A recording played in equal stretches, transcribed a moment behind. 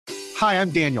Hi,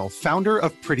 I'm Daniel, founder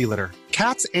of Pretty Litter.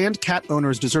 Cats and cat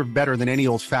owners deserve better than any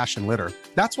old-fashioned litter.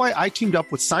 That's why I teamed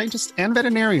up with scientists and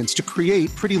veterinarians to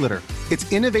create Pretty Litter.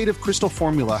 Its innovative crystal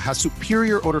formula has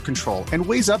superior odor control and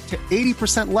weighs up to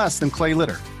 80% less than clay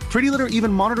litter. Pretty Litter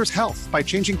even monitors health by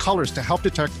changing colors to help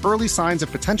detect early signs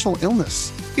of potential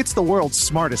illness. It's the world's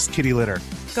smartest kitty litter.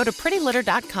 Go to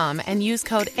prettylitter.com and use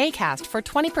code ACAST for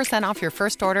 20% off your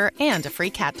first order and a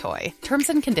free cat toy. Terms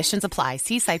and conditions apply.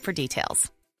 See site for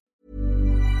details.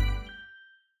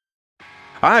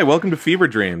 Hi, welcome to Fever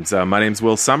Dreams. My name's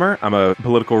Will Sommer. I'm a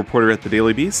political reporter at The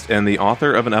Daily Beast and the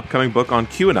author of an upcoming book on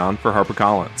QAnon for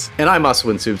HarperCollins. And I'm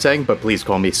Aswin Subsang, but please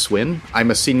call me Swin.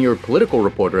 I'm a senior political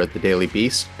reporter at The Daily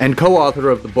Beast and co-author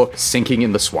of the book Sinking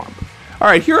in the Swamp. All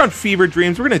right, here on Fever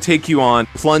Dreams, we're going to take you on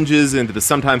plunges into the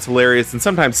sometimes hilarious and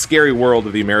sometimes scary world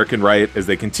of the American right as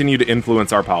they continue to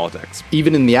influence our politics.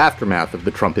 Even in the aftermath of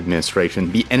the Trump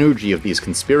administration, the energy of these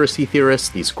conspiracy theorists,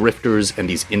 these grifters, and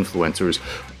these influencers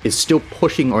is still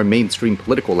pushing our mainstream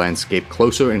political landscape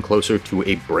closer and closer to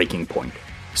a breaking point.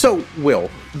 So, Will,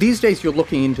 these days you're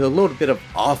looking into a little bit of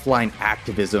offline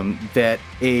activism that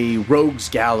a rogues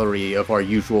gallery of our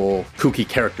usual kooky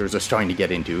characters are starting to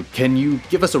get into. Can you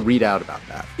give us a readout about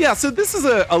that? Yeah, so this is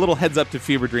a little heads up to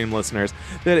Fever Dream listeners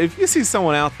that if you see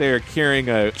someone out there carrying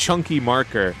a chunky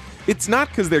marker, it's not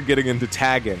because they're getting into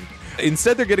tagging.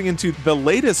 Instead, they're getting into the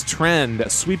latest trend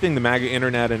sweeping the MAGA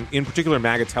internet, and in particular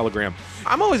MAGA Telegram.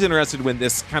 I'm always interested when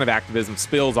this kind of activism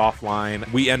spills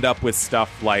offline. We end up with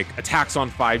stuff like attacks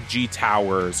on 5G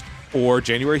towers or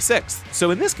January 6th.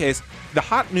 So in this case, the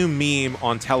hot new meme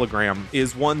on Telegram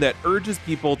is one that urges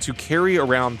people to carry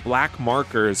around black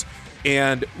markers.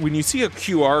 And when you see a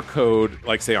QR code,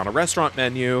 like say on a restaurant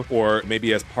menu or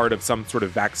maybe as part of some sort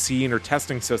of vaccine or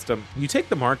testing system, you take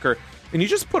the marker and you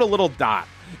just put a little dot.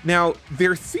 Now,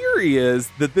 their theory is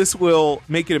that this will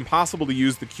make it impossible to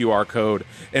use the QR code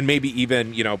and maybe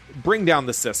even, bring down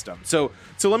the system. So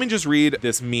let me just read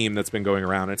this meme that's been going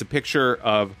around. It's a picture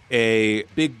of a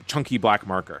big chunky black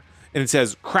marker. And it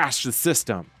says, "Crash the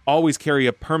system. Always carry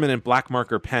a permanent black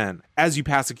marker pen. As you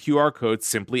pass a QR code,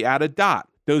 simply add a dot.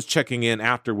 Those checking in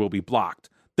after will be blocked.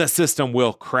 The system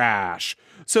will crash."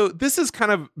 So this has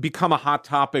kind of become a hot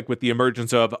topic with the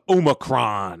emergence of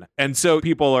Omicron. And so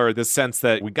people are the sense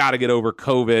that we got to get over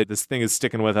COVID. This thing is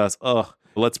sticking with us.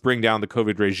 Let's bring down the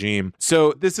COVID regime.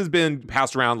 So this has been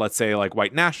passed around, let's say, like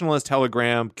white nationalist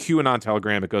Telegram, QAnon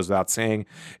Telegram, it goes without saying,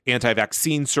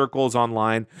 anti-vaccine circles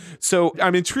online. So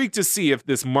I'm intrigued to see if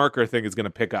this marker thing is going to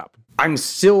pick up. I'm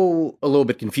still a little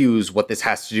bit confused what this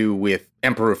has to do with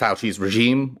Emperor Fauci's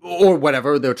regime or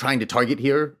whatever they're trying to target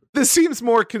here. This seems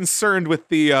more concerned with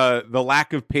the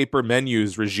lack of paper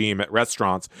menus regime at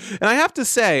restaurants. And I have to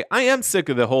say, I am sick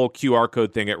of the whole QR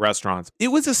code thing at restaurants. It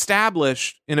was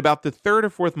established in about the third or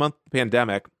fourth month of the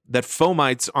pandemic that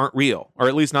fomites aren't real, or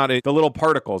at least not the little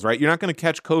particles, right? You're not going to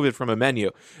catch COVID from a menu.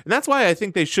 And that's why I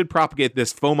think they should propagate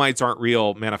this fomites aren't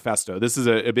real manifesto. This is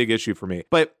a big issue for me.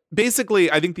 But basically,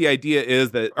 I think the idea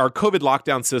is that our COVID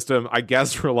lockdown system, I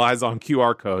guess, relies on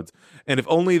QR codes. And if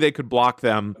only they could block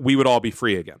them, we would all be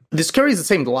free again. This carries the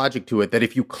same logic to it that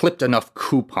if you clipped enough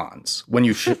coupons when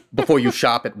you before you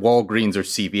shop at Walgreens or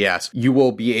CVS, you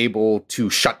will be able to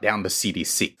shut down the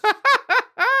CDC.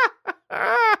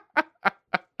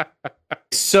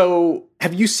 So,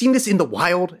 have you seen this in the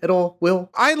wild at all, Will?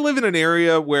 I live in an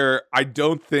area where I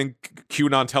don't think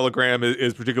QAnon Telegram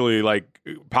is particularly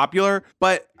popular,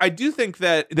 but I do think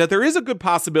that there is a good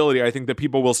possibility, I think, that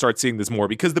people will start seeing this more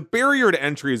because the barrier to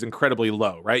entry is incredibly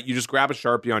low, right? You just grab a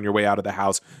Sharpie on your way out of the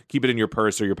house, keep it in your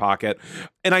purse or your pocket.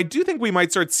 And I do think we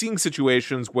might start seeing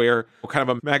situations where kind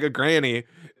of a MAGA granny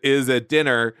is at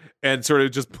dinner and sort of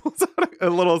just pulls out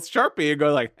a little Sharpie and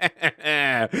go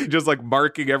just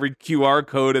marking every QR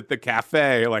code at the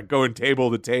cafe, going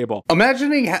table to table.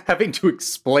 Imagining having to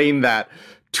explain that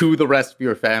to the rest of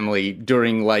your family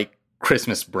during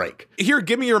Christmas break. Here,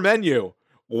 give me your menu.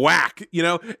 Whack,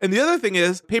 And the other thing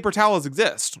is paper towels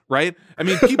exist, right? I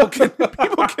mean, people can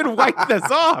wipe this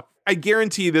off. I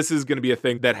guarantee this is going to be a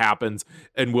thing that happens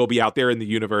and will be out there in the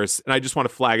universe. And I just want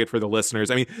to flag it for the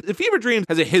listeners. I mean, the Fever Dream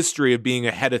has a history of being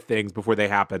ahead of things before they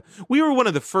happen. We were one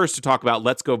of the first to talk about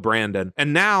Let's Go Brandon.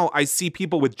 And now I see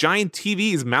people with giant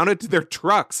TVs mounted to their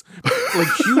trucks,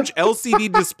 huge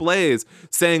LCD displays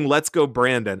saying Let's Go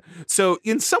Brandon. So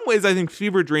in some ways, I think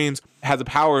Fever Dreams has a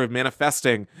power of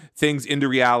manifesting things into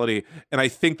reality. And I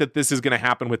think that this is going to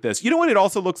happen with this. You know what it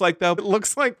also looks like, though? It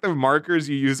looks like the markers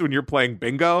you use when you're playing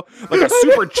bingo. Like a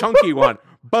super chunky one,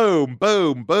 boom,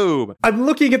 boom, boom. I'm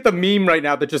looking at the meme right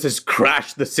now that just says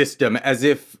crash the system, as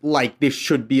if like this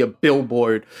should be a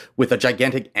billboard with a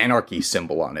gigantic anarchy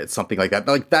symbol on it, something like that.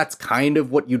 Like that's kind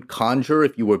of what you'd conjure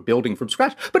if you were building from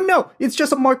scratch. But no, it's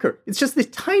just a marker. It's just this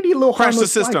tiny little crash the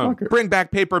harmless system. marker. Bring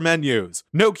back paper menus.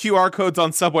 No QR codes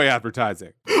on Subway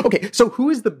advertising. Okay, so who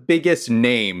is the biggest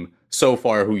name so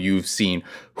far who you've seen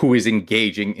who is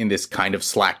engaging in this kind of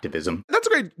slacktivism? That's a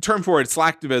great term for it,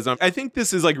 slacktivism. I think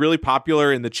this is like really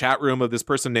popular in the chat room of this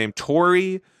person named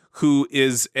Tori, who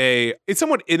is a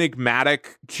somewhat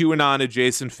enigmatic QAnon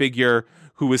adjacent figure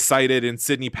who was cited in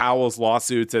Sidney Powell's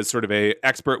lawsuits as sort of a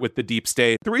expert with the deep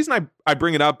state. The reason I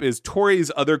bring it up is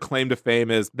Tori's other claim to fame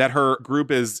is that her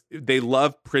group they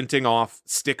love printing off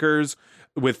stickers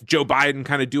with Joe Biden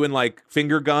kind of doing like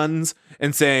finger guns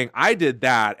and saying, I did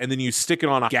that. And then you stick it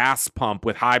on a gas pump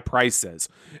with high prices.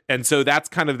 And so that's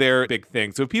kind of their big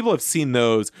thing. So if people have seen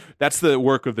those, that's the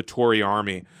work of the Tory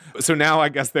army. So now I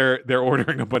guess they're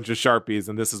ordering a bunch of Sharpies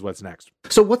and this is what's next.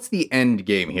 So what's the end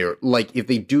game here? Like if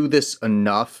they do this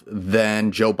enough,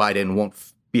 then Joe Biden won't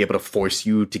be able to force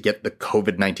you to get the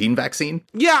COVID-19 vaccine?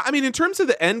 Yeah, I mean, in terms of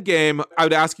the end game, I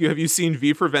would ask you, have you seen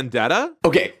V for Vendetta?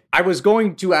 Okay, I was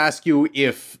going to ask you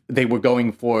if they were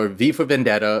going for V for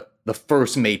Vendetta, the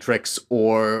first Matrix,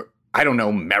 or, I don't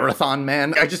know, Marathon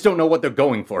Man? I just don't know what they're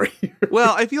going for here.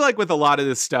 Well, I feel like with a lot of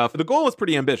this stuff, the goal is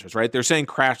pretty ambitious, right? They're saying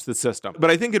crash the system.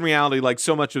 But I think in reality, like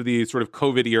so much of the sort of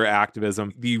COVID-era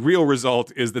activism, the real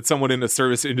result is that someone in a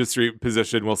service industry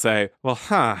position will say, well,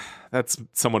 that's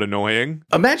somewhat annoying.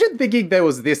 Imagine thinking that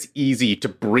was this easy to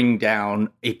bring down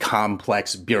a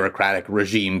complex bureaucratic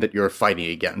regime that you're fighting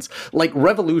against. Like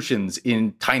revolutions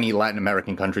in tiny Latin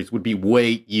American countries would be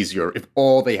way easier if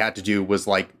all they had to do was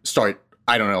like start,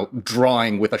 I don't know,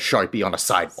 drawing with a Sharpie on a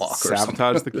sidewalk or something.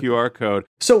 Sabotage the QR code.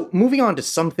 So moving on to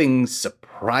something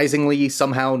surprisingly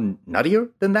somehow nuttier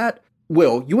than that.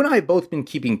 Will, you and I have both been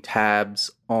keeping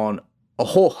tabs on a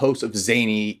whole host of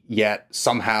zany yet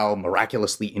somehow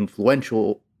miraculously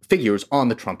influential figures on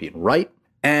the Trumpian right.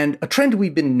 And a trend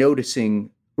we've been noticing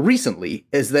recently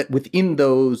is that within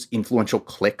those influential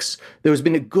cliques, there's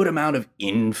been a good amount of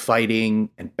infighting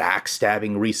and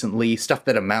backstabbing recently, stuff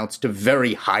that amounts to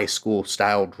very high school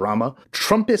style drama.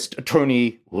 Trumpist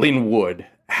attorney Lin Wood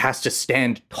has to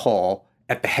stand tall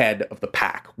at the head of the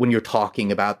pack when you're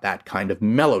talking about that kind of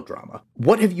melodrama.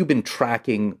 What have you been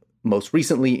tracking most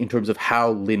recently in terms of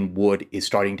how Lin Wood is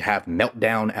starting to have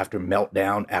meltdown after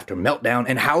meltdown after meltdown,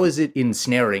 and how is it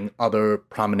ensnaring other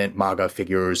prominent MAGA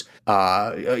figures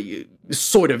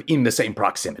sort of in the same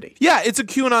proximity? Yeah, it's a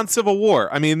QAnon civil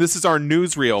war. I mean, this is our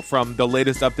newsreel from the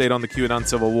latest update on the QAnon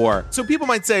civil war. So people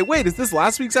might say, wait, is this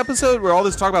last week's episode where all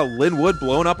this talk about Lin Wood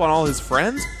blowing up on all his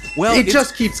friends? Well, it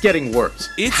just keeps getting worse.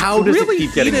 How does really it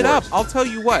keep getting worse? Up. I'll tell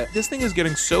you what, this thing is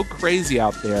getting so crazy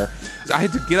out there. I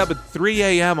had to get up at 3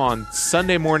 a.m. on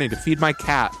Sunday morning to feed my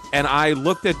cat. And I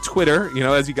looked at Twitter,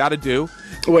 as you got to do.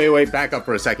 Wait, back up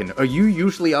for a second. Are you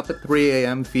usually up at 3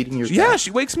 a.m. feeding your cat? Yeah,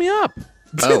 she wakes me up.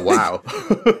 Oh, wow.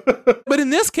 But in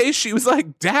this case, she was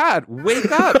like, Dad,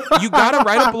 wake up. You got to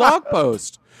write a blog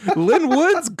post. Lin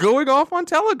Wood's going off on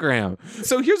Telegram.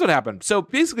 So here's what happened. So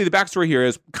basically the backstory here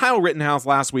is Kyle Rittenhouse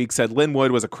last week said Lin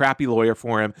Wood was a crappy lawyer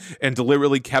for him and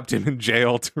deliberately kept him in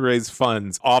jail to raise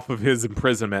funds off of his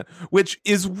imprisonment, which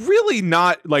is really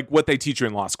not like what they teach you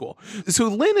in law school. So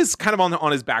Lin is kind of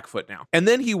on his back foot now. And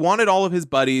then he wanted all of his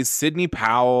buddies, Sidney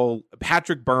Powell,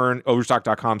 Patrick Byrne,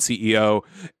 Overstock.com CEO,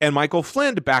 and Michael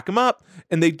Flynn to back him up.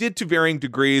 And they did to varying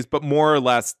degrees, but more or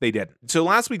less they didn't. So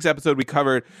last week's episode, we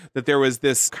covered that there was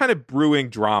this kind of brewing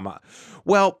drama.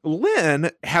 Well,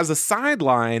 Lin has a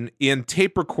sideline in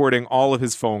tape recording all of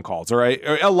his phone calls, or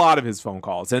a lot of his phone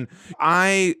calls. And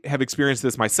I have experienced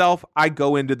this myself. I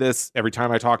go into this every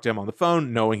time I talk to him on the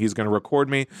phone, knowing he's going to record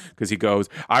me, because he goes,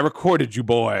 I recorded you,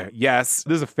 boy. Yes,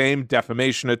 this is a famed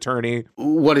defamation attorney.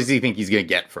 What does he think he's going to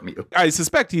get from you? I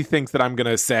suspect he thinks that I'm going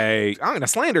to say, I'm going to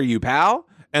slander you, pal.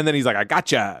 And then he's like, I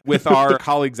gotcha. With our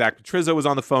colleague, Zach Petrizzo was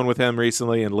on the phone with him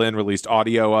recently, and Lin released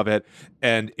audio of it.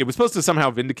 And it was supposed to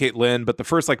somehow vindicate Lin, but the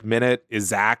first minute is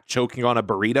Zach choking on a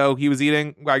burrito he was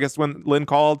eating, I guess, when Lin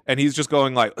called. And he's just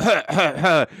going like,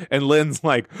 and Lin's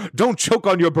like, don't choke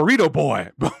on your burrito, boy.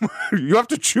 You have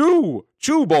to chew.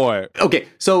 Chew, boy. Okay,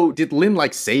 so did Lin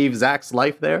save Zach's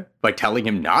life there by telling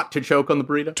him not to choke on the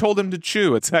burrito? Told him to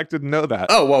chew. Zach didn't know that.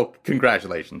 Oh, well,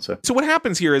 congratulations. So what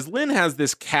happens here is Lin has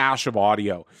this cache of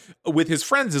audio with his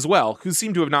friends as well, who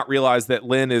seem to have not realized that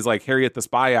Lin is like Harriet the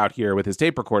Spy out here with his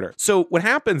tape recorder. So what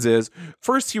happens is,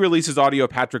 first he releases audio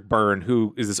of Patrick Byrne,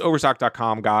 who is this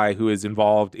Overstock.com guy who is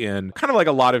involved in kind of like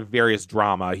a lot of various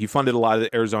drama. He funded a lot of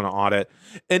the Arizona audit.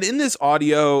 And in this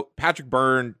audio, Patrick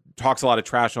Byrne talks a lot of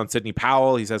trash on Sidney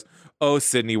Powell. He says, oh,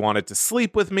 Sidney wanted to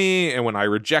sleep with me, and when I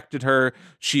rejected her,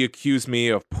 she accused me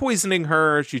of poisoning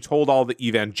her. She told all the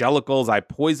evangelicals I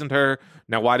poisoned her.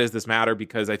 Now, why does this matter?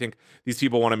 Because I think these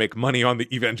people want to make money on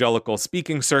the evangelical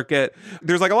speaking circuit.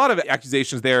 There's like a lot of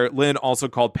accusations there. Lynn also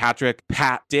called Patrick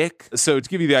Pat Dick. So to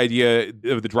give you the idea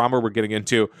of the drama we're getting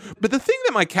into. But the thing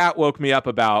that my cat woke me up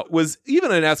about was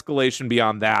even an escalation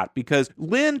beyond that, because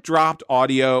Lynn dropped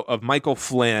audio of Michael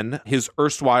Flynn, his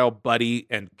erstwhile buddy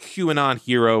and QAnon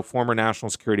hero, former national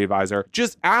security advisor,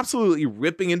 just absolutely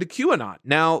ripping into QAnon.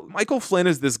 Now, Michael Flynn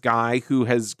is this guy who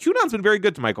QAnon's been very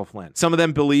good to Michael Flynn. Some of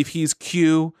them believe he's Q.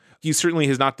 He certainly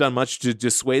has not done much to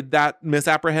dissuade that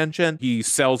misapprehension. He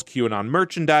sells QAnon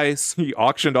merchandise. He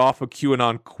auctioned off a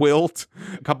QAnon quilt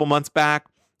a couple months back.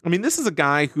 I mean, this is a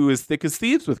guy who is thick as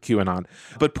thieves with QAnon.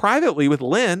 But privately with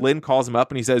Lynn calls him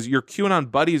up and he says, your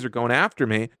QAnon buddies are going after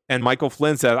me. And Michael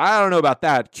Flynn said, I don't know about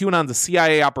that. QAnon's a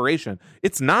CIA operation.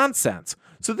 It's nonsense.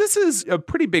 So this is a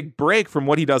pretty big break from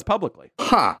what he does publicly.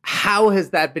 How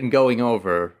has that been going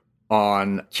over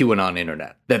on QAnon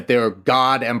internet? That their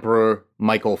God Emperor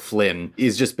Michael Flynn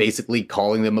is just basically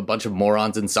calling them a bunch of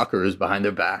morons and suckers behind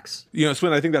their backs. You know,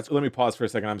 Swin, I think let me pause for a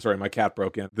second. I'm sorry, my cat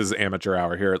broke in. This is amateur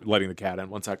hour here, letting the cat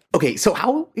in. 1 sec. Okay, so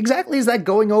how exactly is that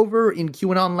going over in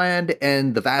QAnon land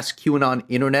and the vast QAnon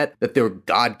internet, that their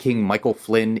God King Michael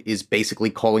Flynn is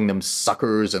basically calling them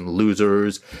suckers and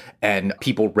losers and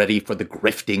people ready for the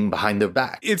grifting behind their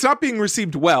back? It's not being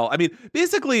received well. I mean,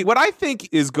 basically, what I think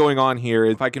is going on here,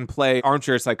 if I can play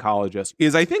armchair psychologist,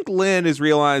 is I think Lynn is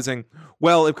realizing,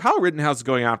 well, if Kyle Rittenhouse is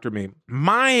going after me,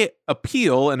 my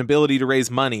appeal and ability to raise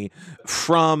money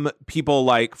from people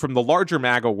like from the larger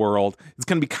MAGA world is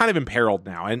going to be kind of imperiled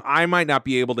now. And I might not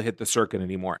be able to hit the circuit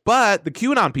anymore. But the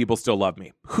QAnon people still love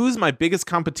me. Who's my biggest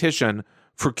competition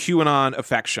for QAnon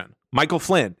affection? Michael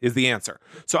Flynn is the answer.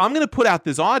 So I'm going to put out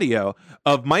this audio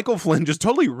of Michael Flynn just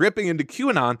totally ripping into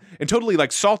QAnon and totally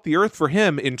like salt the earth for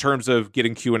him in terms of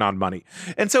getting QAnon money.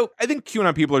 And so I think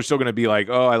QAnon people are still going to be like,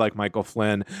 oh, I like Michael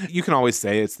Flynn. You can always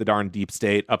say it's the darn deep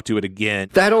state, up to it again.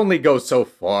 That only goes so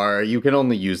far. You can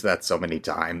only use that so many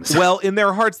times. Well, in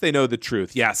their hearts, they know the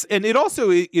truth. Yes. And it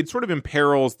also, it sort of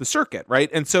imperils the circuit, right?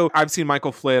 And so I've seen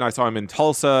Michael Flynn. I saw him in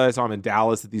Tulsa. I saw him in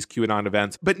Dallas at these QAnon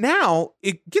events. But now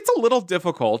it gets a little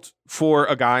difficult for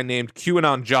a guy named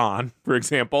QAnon John, for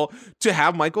example, to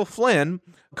have Michael Flynn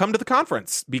come to the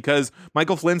conference, because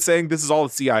Michael Flynn's saying this is all a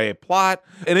CIA plot.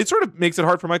 And it sort of makes it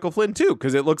hard for Michael Flynn, too,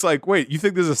 because it looks like, wait, you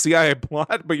think this is a CIA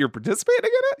plot, but you're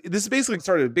participating in it? This basically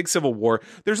started a big civil war.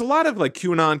 There's a lot of like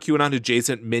QAnon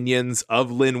adjacent minions of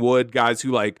Lin Wood, guys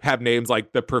who like have names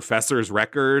like the Professor's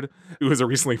Record, who is a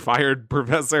recently fired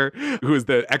professor, who is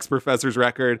the ex-professor's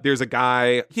record. There's a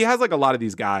guy, he has like a lot of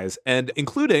these guys, and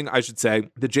including, I should say,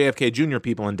 the JFK Jr.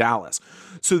 people in Dallas.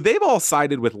 So they've all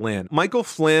sided with Lynn. Michael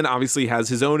Flynn obviously has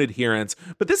his own adherents,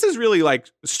 but this has really like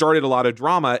started a lot of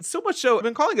drama. So much so, I've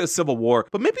been calling it a civil war,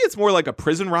 but maybe it's more like a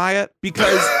prison riot,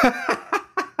 because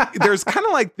there's kind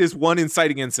of like this one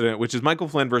inciting incident, which is Michael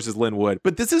Flynn versus Lin Wood.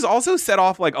 But this has also set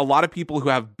off like a lot of people who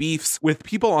have beefs with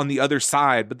people on the other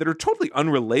side, but that are totally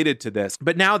unrelated to this.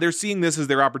 But now they're seeing this as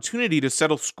their opportunity to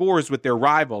settle scores with their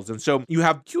rivals. And so you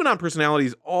have QAnon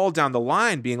personalities all down the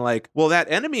line being like, well,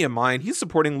 that enemy of mine, he's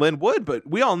supporting Lin Wood, but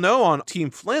we all know on Team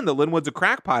Flynn that Lin Wood's a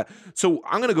crackpot. So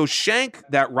I'm going to go shank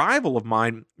that rival of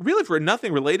mine, really for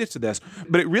nothing related to this.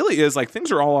 But it really is like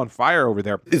things are all on fire over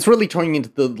there. It's really turning into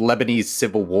the Lebanese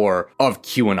civil war of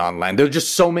QAnon land. There are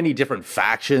just so many different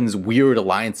factions, weird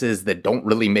alliances that don't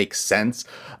really make sense.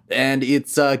 And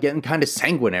it's getting kind of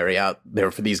sanguinary out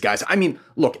there for these guys. I mean,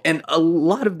 look, and a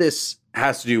lot of this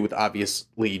has to do with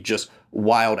obviously just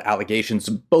wild allegations,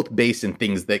 both based in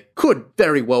things that could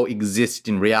very well exist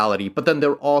in reality. But then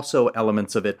there are also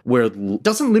elements of it where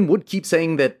doesn't Lin Wood keep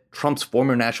saying that Trump's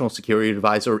former national security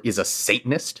advisor is a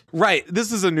Satanist? Right.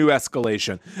 This is a new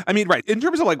escalation. I mean, right. In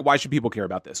terms of like, why should people care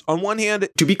about this? On one hand,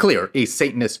 to be clear, a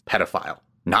Satanist pedophile,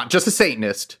 not just a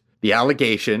Satanist. The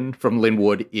allegation from Lin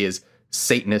Wood is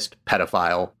Satanist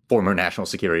pedophile, former national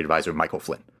security advisor Michael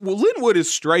Flynn. Well, Lin Wood is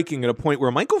striking at a point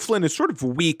where Michael Flynn is sort of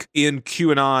weak in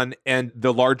QAnon and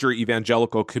the larger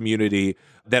evangelical community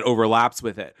that overlaps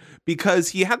with it. Because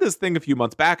he had this thing a few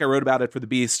months back, I wrote about it for The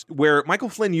Beast, where Michael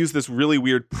Flynn used this really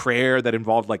weird prayer that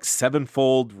involved like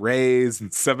sevenfold rays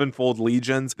and sevenfold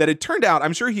legions, that it turned out,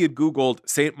 I'm sure he had Googled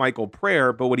St. Michael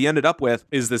prayer, but what he ended up with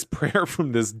is this prayer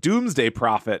from this doomsday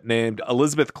prophet named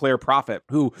Elizabeth Clare Prophet,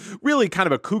 who really kind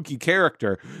of a kooky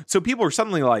character. So people were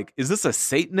suddenly like, like, is this a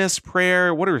Satanist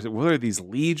prayer? What are these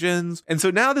legions? And so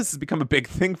now this has become a big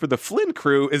thing for the Flynn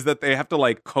crew, is that they have to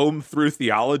like comb through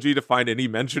theology to find any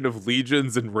mention of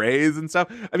legions and rays and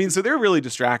stuff. I mean, so they're really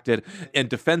distracted and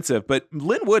defensive, but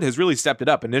Lin Wood has really stepped it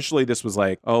up. Initially, this was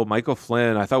like, oh, Michael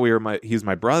Flynn, I thought he's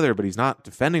my brother, but he's not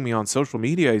defending me on social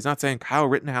media. He's not saying Kyle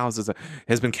Rittenhouse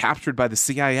has been captured by the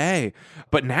CIA.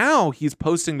 But now he's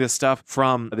posting this stuff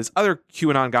from this other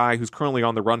QAnon guy who's currently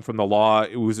on the run from the law,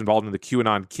 who was involved in the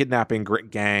QAnon kidnapping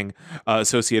gang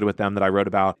associated with them that I wrote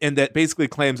about, and that basically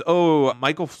claims, oh,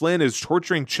 Michael Flynn is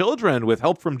torturing children with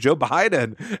help from Joe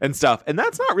Biden and stuff. And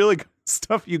that's not really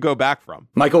stuff you go back from.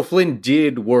 Michael Flynn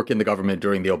did work in the government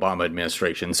during the Obama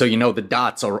administration, so the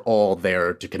dots are all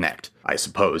there to connect, I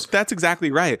suppose. That's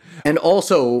exactly right. And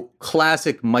also,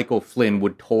 classic Michael Flynn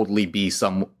would totally be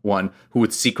someone who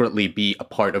would secretly be a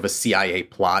part of a CIA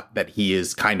plot that he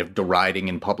is kind of deriding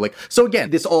in public. So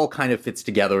again, this all kind of fits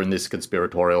together in this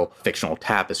conspiratorial fictional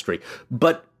tapestry.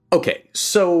 But okay,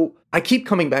 so I keep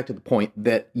coming back to the point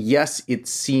that, yes, it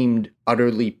seemed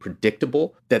utterly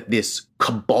predictable that this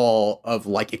cabal of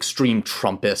like extreme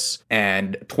Trumpists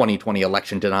and 2020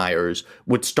 election deniers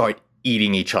would start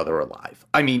eating each other alive.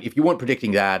 I mean, if you weren't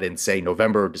predicting that in, say,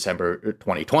 November or December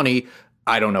 2020,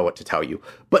 I don't know what to tell you.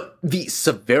 But the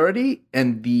severity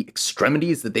and the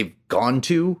extremities that they've gone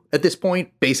to at this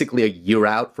point, basically a year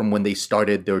out from when they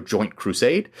started their joint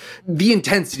crusade, the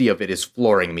intensity of it is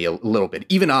flooring me a little bit.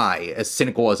 Even I, as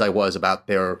cynical as I was about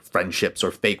their friendships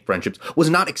or fake friendships, was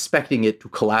not expecting it to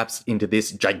collapse into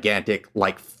this gigantic,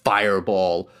 like,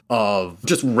 fireball of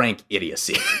just rank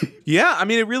idiocy. Yeah, I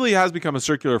mean, it really has become a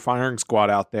circular firing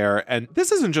squad out there. And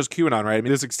this isn't just QAnon, right? I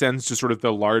mean, this extends to sort of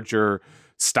the larger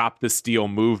Stop the Steal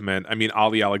movement. I mean,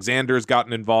 Ali Alexander's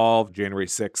gotten involved, January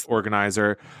 6th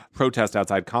organizer, protest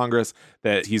outside Congress,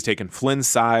 that he's taken Flynn's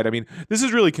side. I mean, this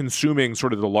is really consuming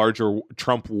sort of the larger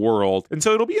Trump world. And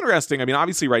so it'll be interesting. I mean,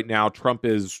 obviously right now, Trump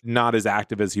is not as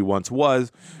active as he once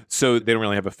was, so they don't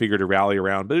really have a figure to rally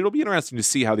around. But it'll be interesting to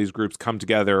see how these groups come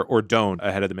together or don't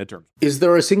ahead of the midterms. Is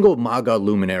there a single MAGA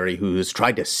luminary who's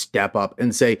tried to step up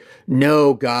and say,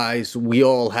 no, guys, we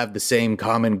all have the same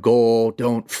common goal.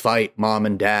 Don't fight, mom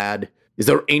and dad? Is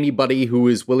there anybody who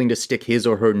is willing to stick his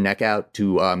or her neck out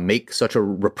to make such a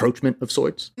rapprochement of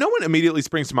sorts? No one immediately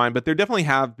springs to mind, but there definitely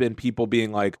have been people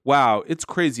being like, wow, it's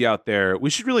crazy out there. We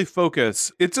should really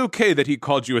focus. It's okay that he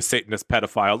called you a Satanist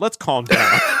pedophile. Let's calm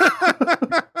down.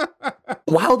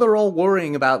 While they're all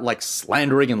worrying about, like,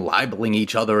 slandering and libeling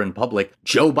each other in public,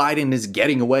 Joe Biden is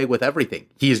getting away with everything.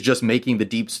 He is just making the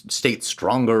deep state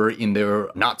stronger in their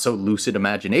not-so-lucid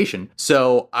imagination.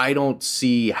 So I don't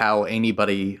see how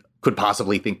anybody could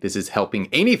possibly think this is helping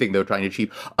anything they're trying to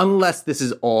achieve, unless this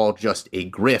is all just a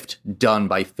grift done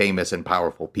by famous and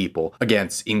powerful people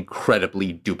against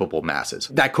incredibly dupable masses.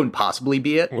 That couldn't possibly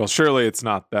be it. Well, surely it's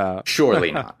not that.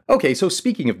 Surely not. Okay, so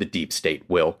speaking of the deep state,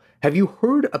 Will, have you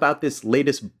heard about this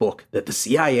latest book that the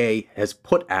CIA has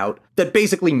put out that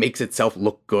basically makes itself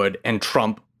look good and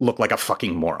Trump look like a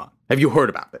fucking moron? Have you heard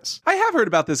about this? I have heard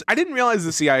about this. I didn't realize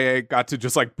the CIA got to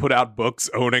just like put out books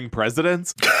owning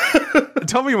presidents.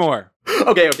 Tell me more.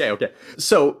 Okay.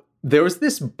 So there's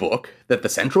this book that the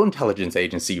Central Intelligence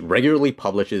Agency regularly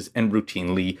publishes and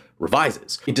routinely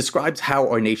revises. It describes how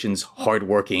our nation's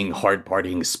hardworking,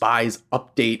 hard-partying spies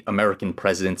update American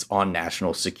presidents on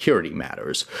national security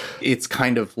matters. It's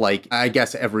kind of like, I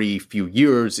guess every few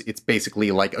years, it's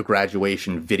basically like a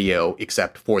graduation video,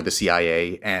 except for the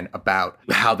CIA, and about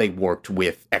how they worked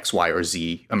with X, Y, or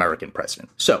Z American president.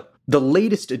 So the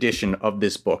latest edition of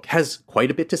this book has quite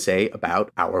a bit to say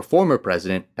about our former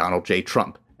president, Donald J.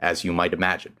 Trump, as you might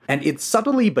imagine. And it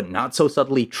subtly but not so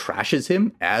subtly trashes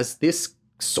him as this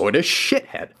sort of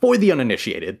shithead. For the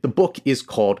uninitiated, the book is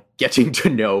called Getting to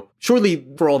Know, surely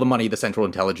for all the money the Central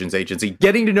Intelligence Agency,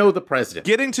 Getting to Know the President.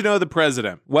 Getting to know the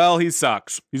president. Well, he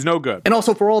sucks. He's no good. And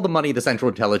also for all the money the Central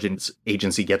Intelligence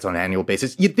Agency gets on an annual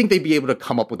basis, you'd think they'd be able to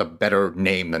come up with a better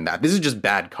name than that. This is just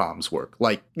bad comms work.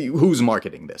 Like, who's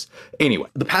marketing this? Anyway,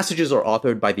 the passages are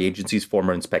authored by the agency's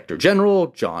former Inspector General,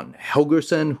 John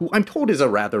Helgerson, who I'm told is a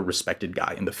rather respected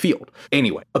guy in the field.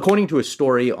 Anyway, according to a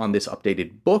story on this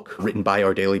updated book, written by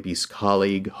our Daily Beast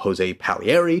colleague, Jose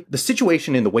Palieri, the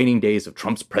situation in the waning days of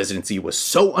Trump's presidency was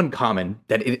so uncommon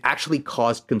that it actually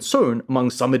caused concern among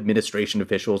some administration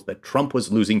officials that Trump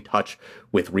was losing touch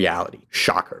with reality.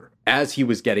 Shocker. As he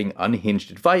was getting unhinged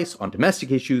advice on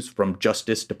domestic issues from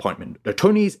Justice Department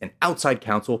attorneys and outside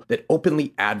counsel that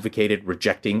openly advocated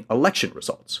rejecting election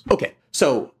results. Okay,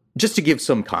 so Just to give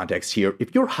some context here,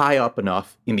 if you're high up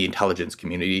enough in the intelligence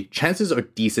community, chances are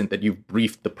decent that you've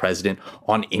briefed the president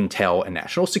on intel and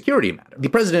national security matters. The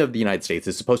president of the United States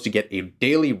is supposed to get a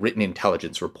daily written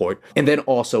intelligence report and then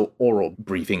also oral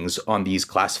briefings on these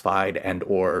classified and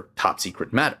or top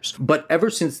secret matters. But ever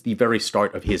since the very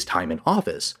start of his time in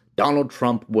office, Donald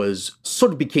Trump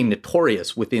became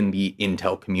notorious within the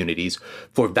intel communities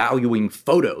for valuing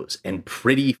photos and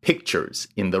pretty pictures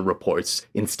in the reports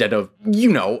instead of,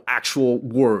 actual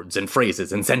words and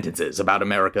phrases and sentences about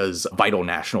America's vital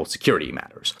national security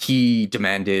matters. He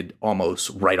demanded almost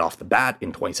right off the bat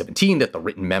in 2017 that the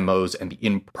written memos and the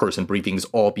in-person briefings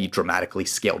all be dramatically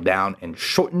scaled down and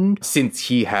shortened, since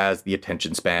he has the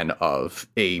attention span of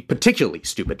a particularly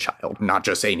stupid child, not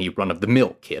just any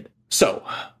run-of-the-mill kid. So,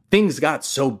 things got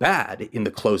so bad in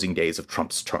the closing days of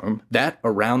Trump's term that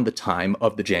around the time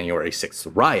of the January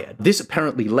 6th riot, this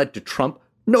apparently led to Trump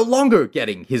no longer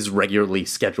getting his regularly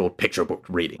scheduled picture book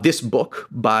reading. This book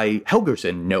by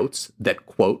Helgerson notes that,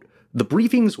 quote, the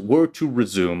briefings were to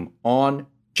resume on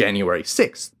January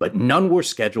 6th, but none were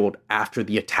scheduled after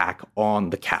the attack on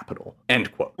the Capitol,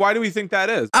 end quote. Why do we think that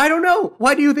is? I don't know.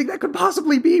 Why do you think that could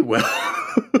possibly be, Will?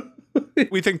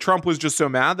 We think Trump was just so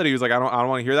mad that he was like, I don't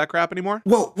want to hear that crap anymore?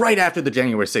 Well, right after the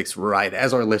January 6th riot,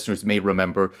 as our listeners may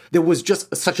remember, there was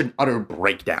just such an utter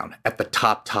breakdown at the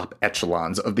top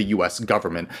echelons of the U.S.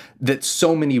 government that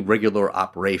so many regular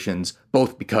operations,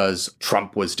 both because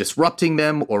Trump was disrupting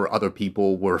them or other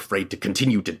people were afraid to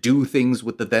continue to do things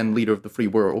with the then leader of the free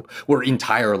world, were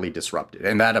entirely disrupted.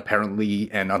 And that apparently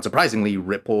and unsurprisingly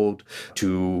rippled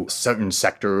to certain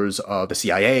sectors of the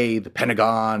CIA, the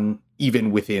Pentagon,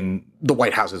 even within the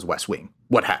White House's West Wing,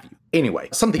 what have you. Anyway,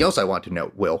 something else I want to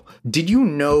note, Will. Did you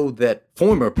know that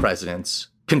former presidents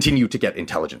continue to get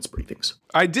intelligence briefings?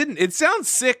 I didn't. It sounds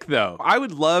sick, though. I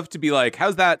would love to be like,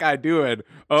 how's that guy doing?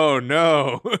 Oh,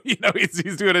 no.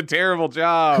 He's doing a terrible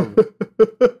job.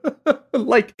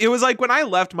 It was like when I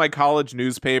left my college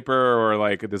newspaper or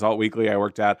like this alt weekly I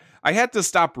worked at, I had to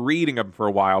stop reading them for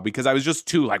a while because I was just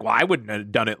too well, I wouldn't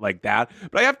have done it like that.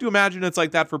 But I have to imagine it's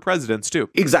like that for presidents, too.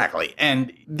 Exactly.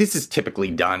 And this is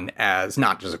typically done as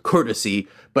not just a courtesy,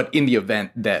 but in the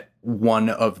event that one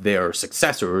of their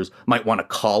successors might want to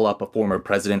call up a former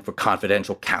president for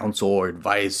confidential counsel or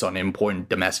advice on important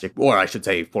domestic, or I should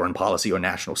say foreign policy or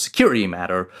national security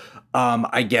matter.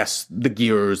 I guess the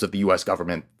gears of the U.S.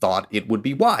 government thought it would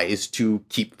be wise to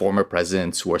keep former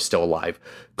presidents who are still alive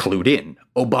clued in.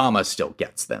 Obama still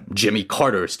gets them. Jimmy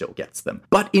Carter still gets them.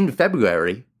 But in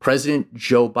February, President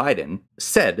Joe Biden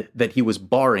said that he was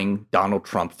barring Donald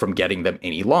Trump from getting them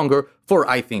any longer for,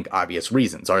 I think, obvious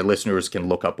reasons. Our listeners can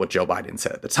look up what Joe Biden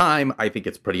said at the time. I think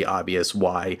it's pretty obvious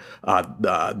why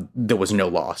there was no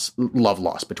love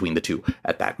lost between the two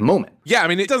at that moment. Yeah, I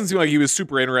mean, it doesn't seem like he was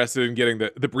super interested in getting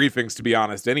the briefings, to be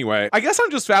honest, anyway. I guess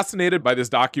I'm just fascinated by this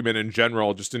document in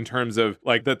general, just in terms of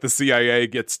like that the CIA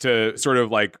gets to sort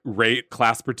of like rate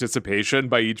class participation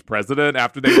by each president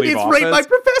after they leave office. It's rate by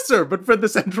professor, but for the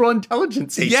Central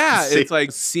Intelligence Agency. Yeah, it's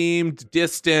like seemed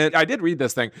distant. I did read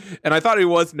this thing, and I thought it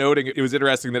was noting, it was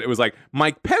interesting that it was like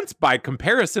Mike Pence, by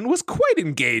comparison, was quite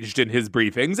engaged in his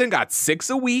briefings and got 6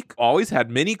 a week, always had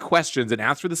many questions and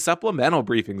asked for the supplemental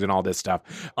briefings and all this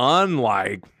stuff.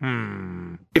 Unlike,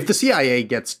 If the CIA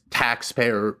gets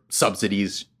taxpayer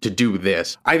subsidies to do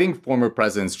this, I think former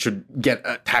presidents should get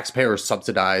a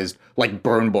taxpayer-subsidized, like,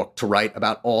 burn book to write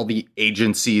about all the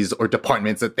agencies or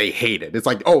departments that they hated. It's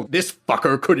like, oh, this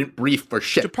fucker couldn't brief for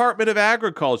shit. Department of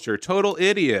Agriculture, total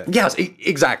idiot. Yes,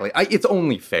 exactly. It's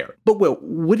only fair. But, Will,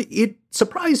 would it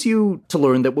surprise you to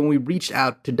learn that when we reached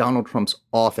out to Donald Trump's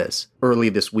office early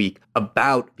this week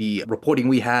about the reporting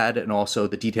we had and also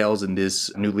the details in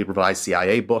this newly revised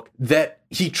CIA book, that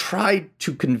he tried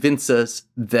to convince us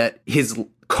that his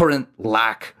current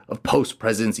lack of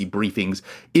post-presidency briefings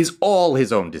is all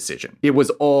his own decision. It was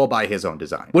all by his own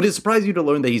design. Would it surprise you to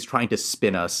learn that he's trying to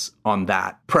spin us on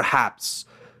that perhaps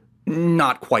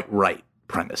not quite right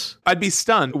premise? I'd be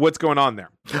stunned. What's going on there?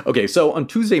 Okay, so on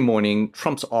Tuesday morning,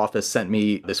 Trump's office sent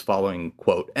me this following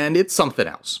quote, and it's something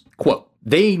else. Quote,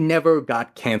 "They never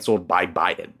got canceled by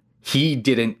Biden. He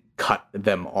didn't cut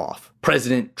them off.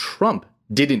 President Trump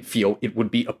didn't feel it would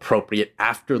be appropriate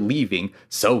after leaving,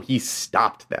 so he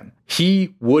stopped them.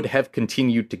 He would have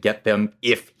continued to get them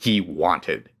if he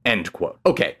wanted." End quote.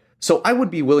 Okay, so I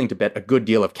would be willing to bet a good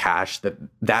deal of cash that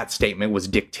that statement was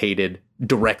dictated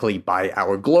directly by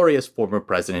our glorious former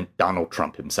president, Donald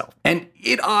Trump himself. And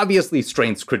it obviously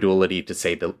strains credulity, to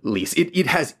say the least. It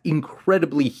has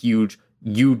incredibly huge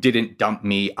you didn't dump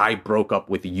me, I broke up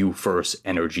with you first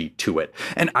energy to it.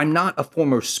 And I'm not a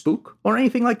former spook or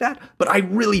anything like that, but I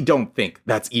really don't think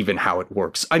that's even how it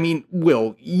works. I mean,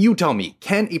 Will, you tell me,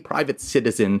 can a private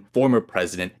citizen, former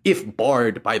president, if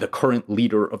barred by the current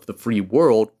leader of the free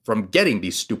world from getting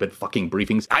these stupid fucking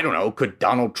briefings, I don't know, could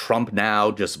Donald Trump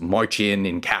now just march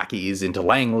in khakis into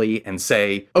Langley and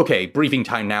say, okay, briefing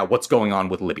time now, what's going on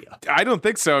with Libya? I don't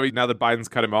think so. Now that Biden's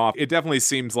cut him off, it definitely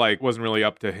seems like it wasn't really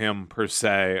up to him per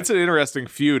se. It's an interesting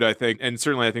feud, I think. And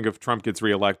certainly I think if Trump gets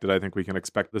reelected, I think we can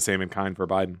expect the same in kind for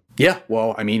Biden. Yeah,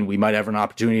 well, I mean, we might have an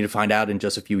opportunity to find out in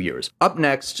just a few years. Up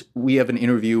next, we have an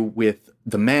interview with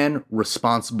the man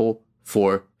responsible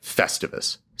for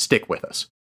Festivus. Stick with us.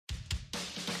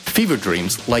 Fever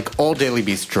Dreams, like all Daily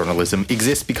Beast journalism,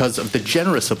 exist because of the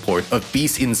generous support of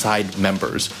Beast Inside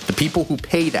members, the people who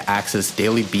pay to access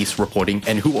Daily Beast reporting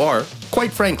and who are,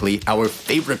 quite frankly, our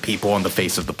favorite people on the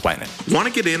face of the planet. Want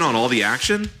to get in on all the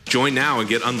action? Join now and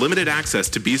get unlimited access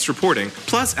to Beast reporting,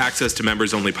 plus access to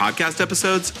members-only podcast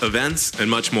episodes, events,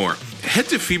 and much more. Head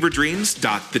to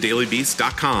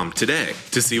feverdreams.thedailybeast.com today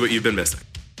to see what you've been missing.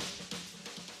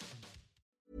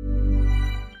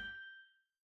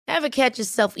 Ever catch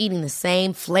yourself eating the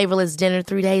same flavorless dinner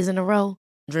 3 days in a row?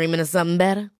 Dreaming of something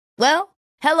better? Well,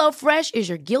 HelloFresh is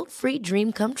your guilt-free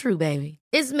dream come true, baby.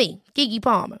 It's me, Keke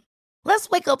Palmer. Let's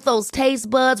wake up those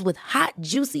taste buds with hot,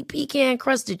 juicy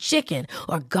pecan-crusted chicken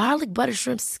or garlic butter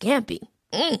shrimp scampi.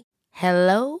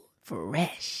 Hello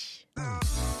Fresh.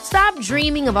 Stop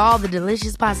dreaming of all the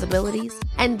delicious possibilities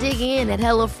and dig in at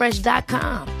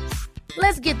HelloFresh.com.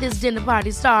 Let's get this dinner party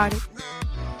started.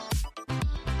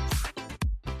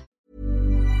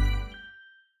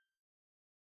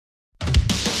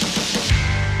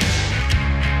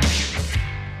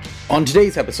 On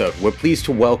today's episode, we're pleased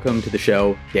to welcome to the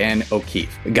show Dan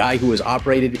O'Keefe, a guy who has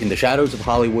operated in the shadows of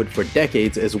Hollywood for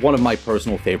decades as one of my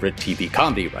personal favorite TV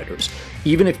comedy writers.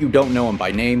 Even if you don't know him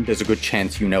by name, there's a good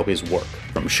chance you know his work,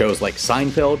 from shows like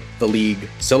Seinfeld, The League,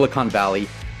 Silicon Valley,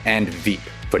 and Veep.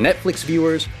 For Netflix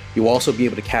viewers, you'll also be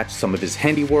able to catch some of his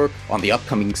handiwork on the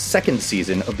upcoming second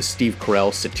season of the Steve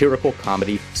Carell satirical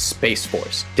comedy Space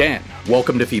Force. Dan,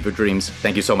 welcome to Fever Dreams.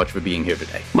 Thank you so much for being here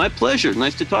today. My pleasure.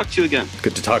 Nice to talk to you again.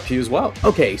 Good to talk to you as well.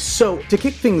 Okay, so to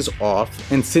kick things off,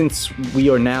 and since we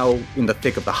are now in the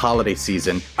thick of the holiday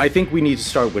season, I think we need to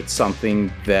start with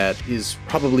something that is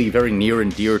probably very near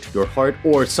and dear to your heart,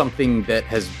 or something that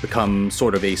has become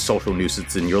sort of a social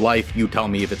nuisance in your life. You tell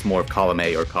me if it's more of column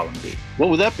A or column B. What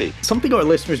would that be? Something our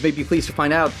listeners may be pleased to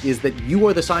find out is that you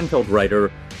are the Seinfeld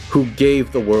writer who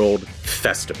gave the world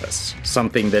Festivus,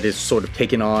 something that is sort of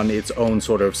taken on its own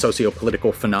sort of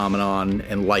socio-political phenomenon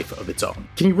and life of its own.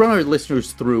 Can you run our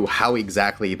listeners through how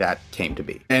exactly that came to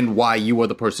be, and why you are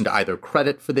the person to either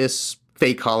credit for this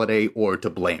fake holiday or to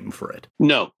blame for it?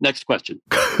 No. Next question.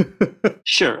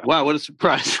 Sure. Wow, what a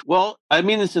surprise. Well, I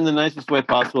mean this in the nicest way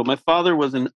possible. My father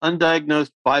was an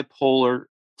undiagnosed bipolar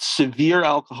severe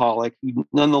alcoholic who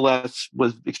nonetheless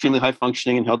was extremely high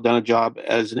functioning and held down a job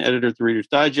as an editor at the Reader's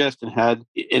Digest and had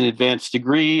an advanced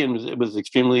degree and was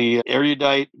extremely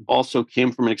erudite. Also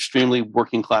came from an extremely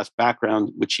working class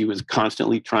background, which he was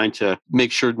constantly trying to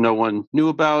make sure no one knew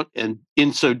about. And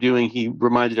in so doing, he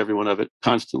reminded everyone of it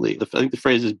constantly. I think the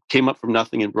phrase is came up from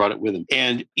nothing and brought it with him.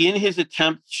 And in his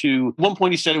attempt to, at one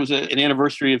point he said it was an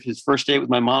anniversary of his first date with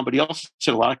my mom, but he also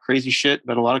said a lot of crazy shit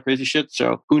about a lot of crazy shit.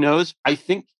 So who knows? I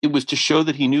think it was to show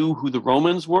that he knew who the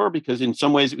Romans were, because in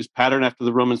some ways it was patterned after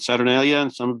the Roman Saturnalia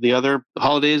and some of the other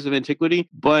holidays of antiquity.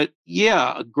 But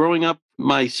yeah, growing up,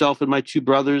 myself and my two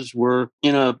brothers were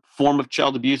in a form of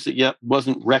child abuse that yet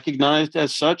wasn't recognized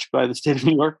as such by the state of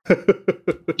New York.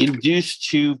 Induced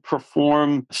to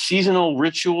perform seasonal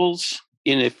rituals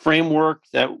in a framework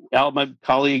that my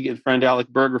colleague and friend Alec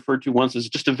Berg referred to once as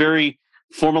just a very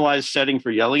formalized setting for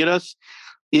yelling at us.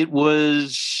 It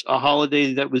was a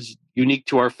holiday that was unique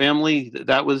to our family.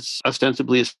 That was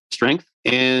ostensibly a strength.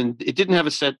 And it didn't have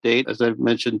a set date, as I've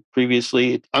mentioned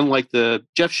previously. Unlike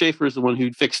Jeff Schaefer is the one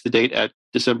who fixed the date at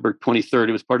December 23rd.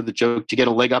 It was part of the joke to get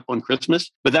a leg up on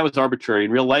Christmas. But that was arbitrary.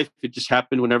 In real life, it just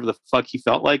happened whenever the fuck he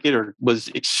felt like it or was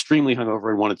extremely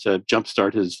hungover and wanted to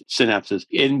jumpstart his synapses.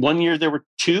 In one year, there were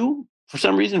two. For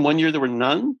some reason, one year there were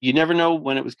none. You never know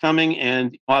when it was coming.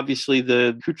 And obviously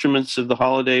the accoutrements of the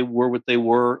holiday were what they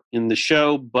were in the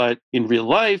show. But in real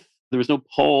life, there was no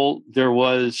pole. There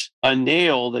was a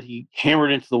nail that he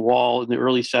hammered into the wall in the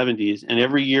early 70s. And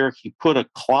every year he put a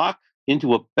clock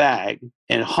into a bag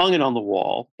and hung it on the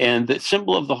wall. And the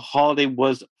symbol of the holiday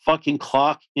was a fucking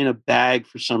clock in a bag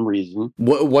for some reason.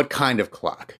 What kind of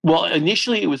clock? Well,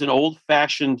 initially it was an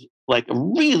old-fashioned like a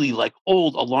really like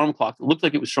old alarm clock that looked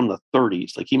like it was from the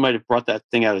 30s. Like he might have brought that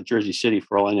thing out of Jersey City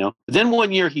for all I know. But then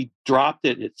one year he dropped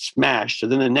it and it smashed. So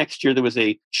then the next year there was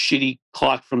a shitty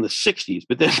clock from the 60s.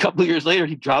 But then a couple of years later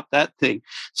he dropped that thing.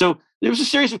 So there was a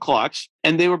series of clocks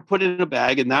and they were put in a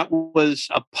bag. And that was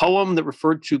a poem that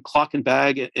referred to clock and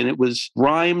bag. And it was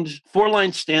rhymed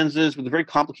 4-line stanzas with a very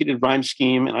complicated rhyme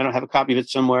scheme. And I don't have a copy of it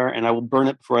somewhere. And I will burn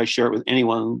it before I share it with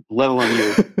anyone, let alone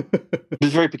you. It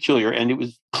was very peculiar. And it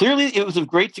was of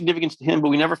great significance to him, but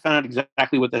we never found out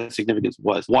exactly what that significance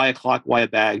was. Why a clock? Why a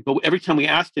bag? But every time we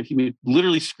asked him, he would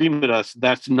literally scream at us,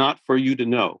 "That's not for you to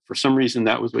know." For some reason,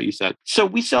 that was what you said. So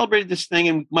we celebrated this thing.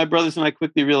 And my brothers and I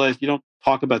quickly realized you don't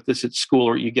talk about this at school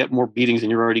or you get more beatings than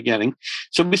you're already getting.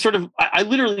 So we I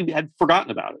literally had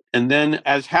forgotten about it. And then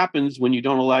as happens when you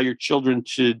don't allow your children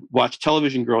to watch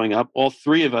television growing up, all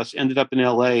three of us ended up in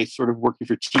LA sort of working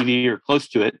for TV or close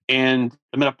to it. And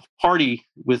I'm at a party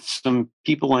with some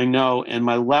people I know, and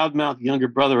my loudmouth younger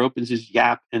brother opens his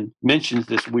yap and mentions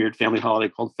this weird family holiday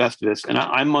called Festivus. And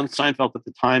I'm on Seinfeld at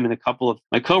the time, and a couple of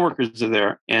my coworkers are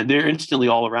there, and they're instantly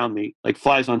all around me, like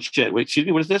flies on shit. Wait, excuse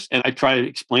me, what is this? And I try to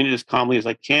explain it as calmly as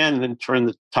I can, and then turn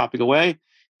the topic away.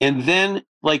 And then,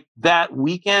 like that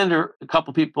weekend, or a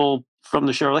couple people from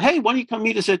the show are like, "Hey, why don't you come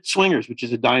meet us at Swingers," which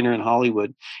is a diner in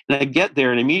Hollywood. And I get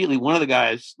there, and immediately one of the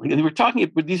guys, like, they were talking,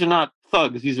 but these are not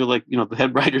thugs. These are like, the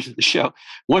head writers of the show.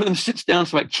 One of them sits down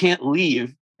so I can't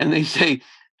leave. And they say,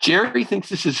 "Jerry thinks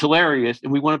this is hilarious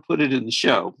and we want to put it in the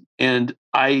show." And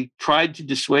I tried to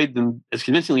dissuade them as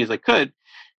convincingly as I could,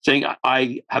 saying,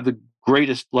 "I have the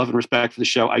greatest love and respect for the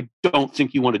show. I don't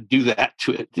think you want to do that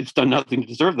to it. It's done nothing to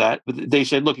deserve that." But they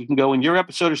said, "Look, you can go in your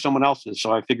episode or someone else's."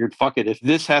 So I figured, fuck it. If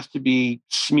this has to be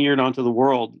smeared onto the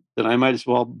world, then I might as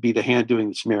well be the hand doing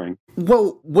the smearing.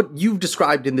 Well, what you've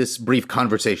described in this brief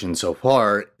conversation so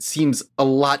far seems a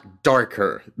lot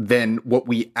darker than what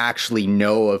we actually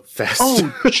know of Fest.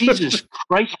 Oh, Jesus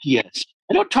Christ, yes.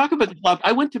 I don't talk about the love.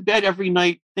 I went to bed every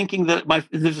night thinking that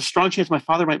there's a strong chance my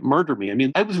father might murder me. I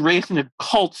mean, I was raised in a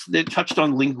cult that touched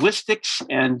on linguistics,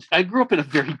 and I grew up in a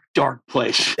very dark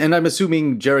place. And I'm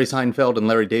assuming Jerry Seinfeld and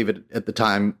Larry David at the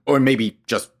time, or maybe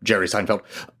just Jerry Seinfeld,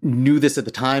 knew this at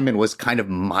the time and was kind of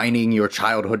mining your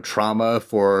childhood trauma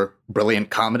for brilliant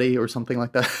comedy or something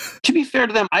like that. To be fair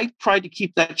to them, I tried to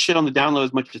keep that shit on the down low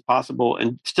as much as possible,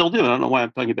 and still do. I don't know why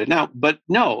I'm talking about it now, but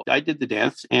no, I did the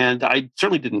dance, and I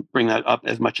certainly didn't bring that up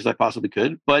as much as I possibly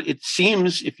could. But it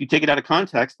seems, if you take it out of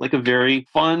context, like a very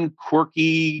fun,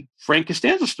 quirky Frank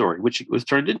Costanza story, which it was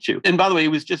turned into. And by the way, it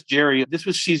was just Jerry. This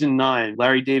was season 9.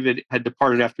 Larry David had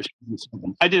departed after season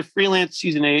 7. I did a freelance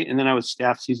season 8, and then I was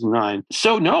staff season 9.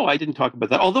 So no, I didn't talk about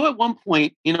that. Although at one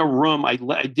point in a room, I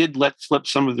did let slip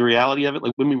some of the reality of it,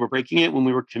 like when we were breaking it, when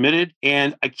we were committed.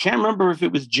 And I can't remember if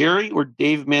it was Jerry or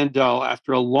Dave Mandel,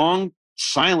 after a long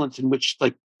silence in which,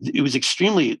 like, it was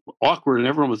extremely awkward and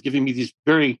everyone was giving me these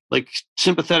very, like,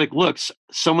 sympathetic looks.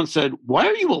 Someone said, "Why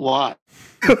are you alive?"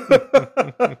 I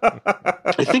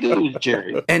think it was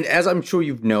Jerry. And as I'm sure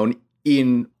you've known,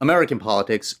 in American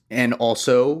politics, and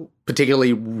also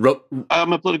particularly...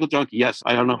 I'm a political junkie, yes.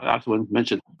 I don't know if that's what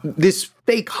mentioned. This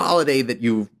fake holiday that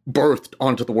you've birthed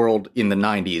onto the world in the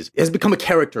 90s has become a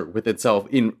character with itself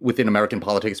within American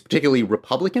politics, particularly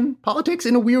Republican politics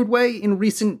in a weird way in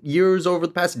recent years over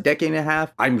the past decade and a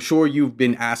half. I'm sure you've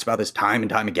been asked about this time and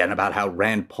time again about how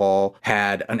Rand Paul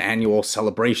had an annual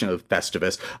celebration of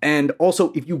Festivus. And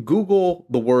also, if you Google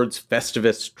the words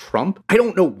Festivus Trump, I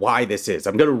don't know why this is.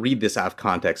 I'm going to read this out of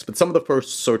context, but some of the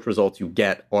first search results you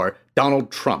get are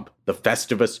Donald Trump, the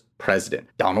Festivus president.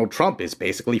 Donald Trump is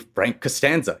basically Frank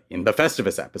Costanza in the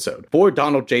Festivus episode. For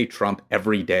Donald J. Trump,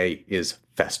 every day is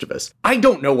Festivus. I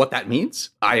don't know what that means.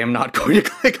 I am not going to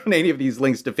click on any of these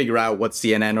links to figure out what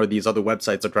CNN or these other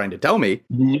websites are trying to tell me.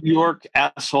 New York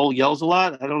asshole yells a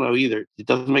lot? I don't know either. It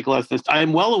doesn't make a lot of sense. I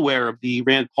am well aware of the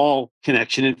Rand Paul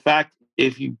connection. In fact,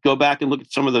 if you go back and look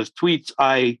at some of those tweets,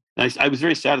 I was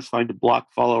very satisfied to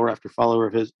block follower after follower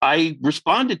of his. I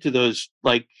responded to those,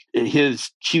 like his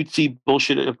cutesy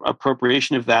bullshit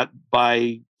appropriation of that,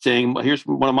 by saying, here's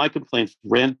one of my complaints.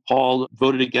 Rand Paul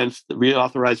voted against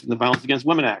reauthorizing the Violence Against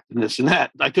Women Act and this and that.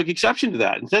 I took exception to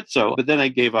that and said so, but then I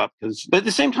gave up. But at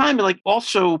the same time, like,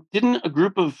 also, didn't a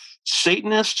group of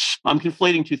Satanists, I'm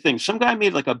conflating two things. Some guy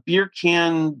made like a beer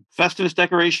can Festivus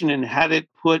decoration and had it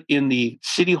put in the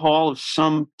city hall of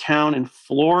some town in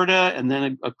Florida, and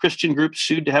then a Christian group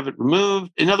sued to have it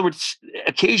removed. In other words,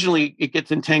 occasionally it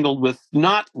gets entangled with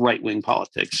not right-wing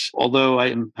politics, although I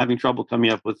am having trouble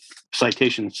coming up with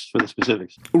citations names for the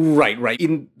specifics. Right.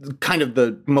 In kind of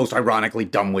the most ironically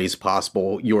dumb ways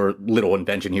possible, your little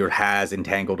invention here has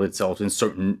entangled itself in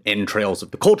certain entrails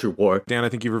of the culture war. Dan, I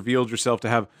think you've revealed yourself to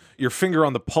have your finger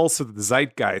on the pulse of the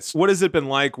zeitgeist. What has it been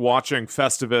like watching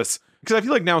Festivus? Because I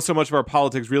feel like now so much of our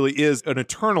politics really is an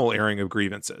eternal airing of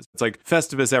grievances. It's like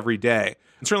Festivus every day.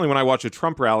 And certainly when I watch a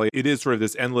Trump rally, it is sort of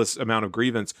this endless amount of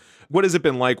grievance. What has it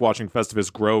been like watching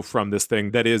Festivus grow from this thing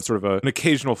that is sort of an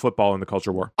occasional football in the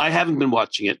culture war? I haven't been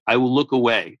watching it. I will look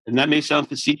away. And that may sound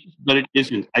facetious, but it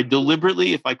isn't. I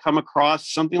deliberately, if I come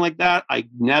across something like that, I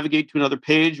navigate to another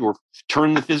page or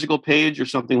turn the physical page or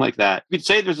something like that. You could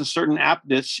say there's a certain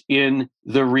aptness in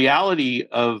the reality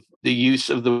of the use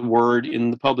of the word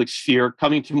in the public sphere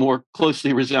coming to more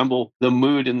closely resemble the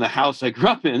mood in the house I grew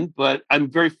up in. But I'm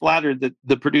very flattered that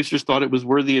the producers thought it was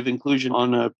worthy of inclusion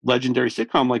on a legendary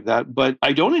sitcom like that. But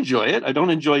I don't enjoy it. I don't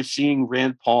enjoy seeing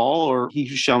Rand Paul or He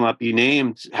Who Shall Not Be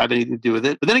Named have anything to do with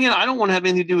it. But then again, I don't want to have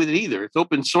anything to do with it either. It's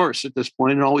open source at this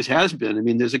point and always has been. I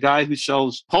mean, there's a guy who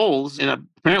sells polls and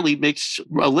apparently makes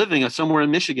a living somewhere in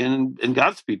Michigan, and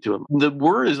Godspeed to him. The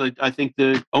word is, I think,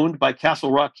 owned by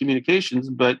Castle Rock Communications,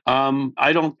 but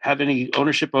I don't have any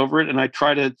ownership over it, and I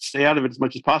try to stay out of it as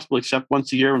much as possible, except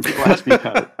once a year when people ask me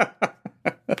about it.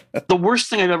 The worst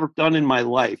thing I've ever done in my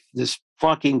life, this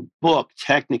fucking book,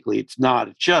 technically, it's not.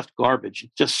 It's just garbage.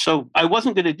 It's just so... I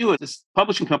wasn't going to do it. This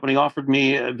publishing company offered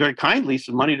me very kindly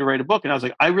some money to write a book, and I was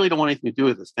like, I really don't want anything to do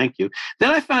with this. Thank you. Then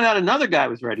I found out another guy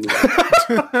was writing it.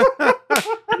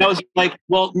 And I was like,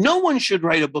 well, no one should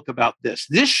write a book about this.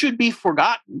 This should be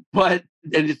forgotten,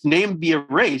 and its name be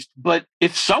erased. But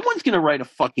if someone's going to write a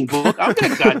fucking book, I'm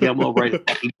going to goddamn well write a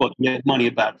fucking book and get money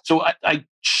about it. So I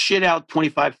shit out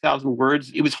 25,000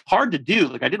 words. It was hard to do.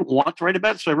 Like, I didn't want to write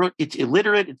about it. So I wrote, it's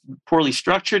illiterate, it's poorly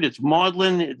structured, it's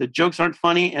maudlin, the jokes aren't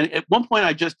funny. And at one point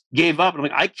I just gave up. And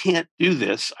I'm like, I can't do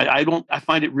this. I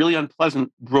find it really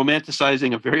unpleasant,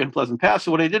 romanticizing a very unpleasant past.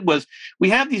 So what I did was,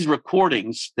 we have these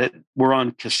recordings that were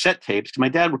on cassette tapes. My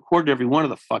dad recorded every one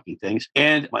of the fucking things.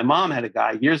 And my mom had a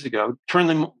guy years ago turn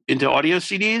them into audio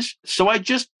CDs. So I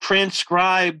just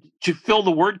transcribed to fill the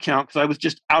word count because I was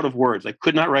just out of words. I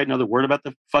could not write another word about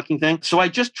the fucking thing. So I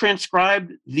just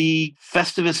transcribed the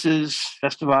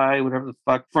Festivi, whatever the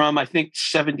fuck, from I think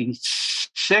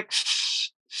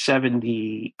 76,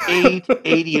 78,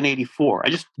 80, and 84. I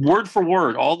just word for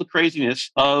word, all the craziness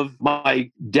of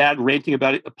my dad ranting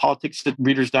about it, politics at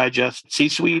Reader's Digest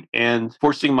C-suite, and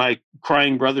forcing my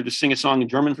crying brother to sing a song in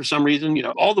German for some reason,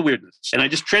 all the weirdness. And I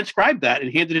just transcribed that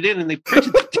and handed it in, and they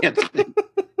printed the damn thing.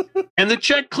 And the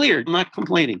check cleared. I'm not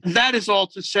complaining. That is all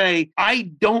to say,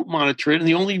 I don't monitor it. And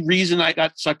the only reason I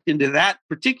got sucked into that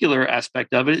particular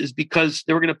aspect of it is because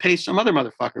they were going to pay some other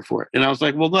motherfucker for it. And I was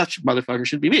like, well, that motherfucker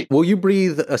should be me. Will you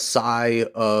breathe a sigh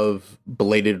of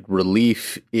belated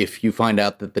relief if you find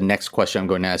out that the next question I'm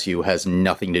going to ask you has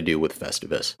nothing to do with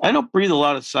Festivus? I don't breathe a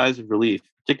lot of sighs of relief,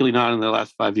 particularly not in the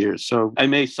last 5 years. So I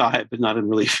may sigh, but not in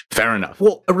relief. Fair enough.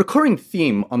 Well, a recurring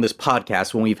theme on this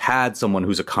podcast when we've had someone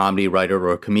who's a comedy writer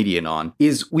or a comedian on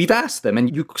is we've asked them,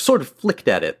 and you sort of flicked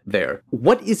at it there,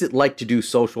 what is it like to do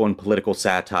social and political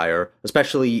satire,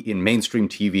 especially in mainstream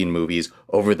TV and movies,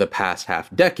 over the past half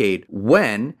decade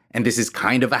when, and this is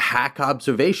kind of a hack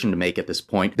observation to make at this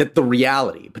point, that the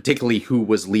reality, particularly who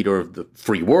was leader of the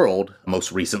free world,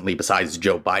 most recently besides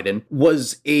Joe Biden,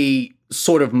 was a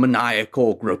sort of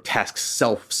maniacal, grotesque,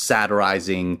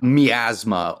 self-satirizing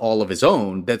miasma all of his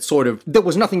own there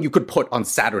was nothing you could put on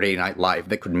Saturday Night Live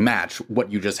that could match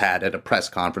what you just had at a press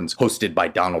conference hosted by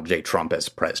Donald J. Trump as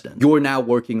president. You're now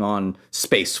working on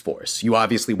Space Force. You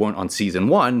obviously weren't on season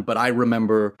 1, but I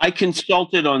remember... I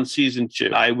consulted on season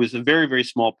 2. I was a very, very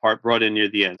small part brought in near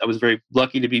the end. I was very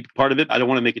lucky to be part of it. I don't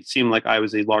want to make it seem like I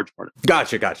was a large part of it.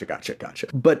 Gotcha.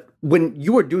 But when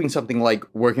you are doing something like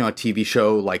working on a TV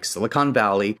show like Silicon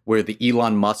Valley, where the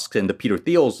Elon Musks and the Peter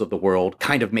Thiels of the world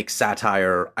kind of make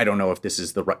satire, I don't know if this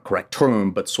is the correct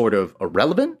term, but sort of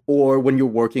irrelevant, or when you're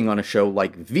working on a show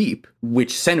like Veep,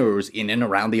 which centers in and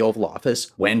around the Oval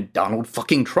Office when Donald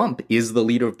fucking Trump is the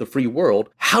leader of the free world,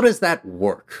 how does that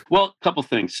work? Well, a couple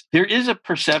things. There is a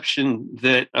perception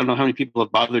that, I don't know how many people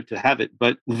have bothered to have it,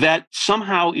 but that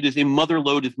somehow it is a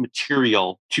motherlode of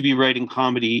material to be writing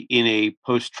comedy in a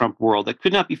post-Trump world. That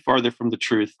could not be farther from the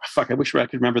truth. Fuck, I wish I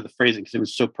could remember the phrasing because it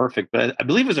was so perfect, but I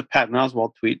believe it was a Patton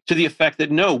Oswalt tweet to the effect that,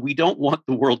 no, we don't want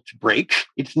the world to break.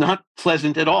 It's not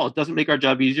pleasant at all. It doesn't make our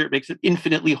job easier. It makes it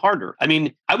infinitely harder. I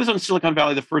mean, I was on Silicon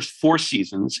Valley the first 4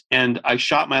 seasons, and I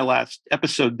shot my last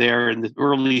episode there in the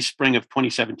early spring of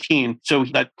 2017. 2017. So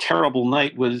that terrible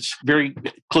night was very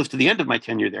close to the end of my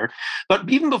tenure there. But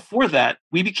even before that,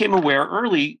 we became aware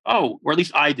early, or at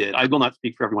least I did, I will not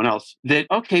speak for everyone else, that,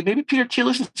 okay, maybe Peter Thiel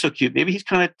isn't so cute. Maybe he's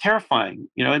kind of terrifying,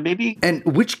 and maybe... And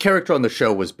which character on the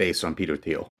show was based on Peter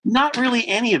Thiel? Not really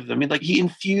any of them. I mean, like, he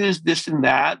infused this and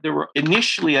that. There were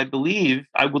initially, I believe,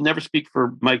 I will never speak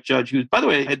for Mike Judge, who, by the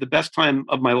way, had the best time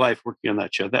of my life working on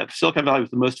that show. That Silicon Valley was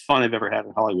the most fun I've ever had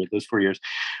in Hollywood those 4 years.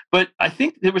 But I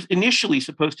think there was initially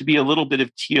supposed to be a little bit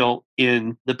of Thiel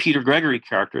in the Peter Gregory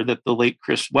character that the late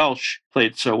Chris Welsh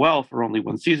played so well for only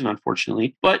one season,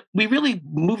 unfortunately. But we really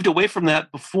moved away from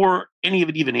that before any of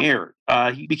it even aired.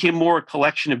 He became more a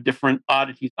collection of different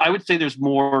oddities. I would say there's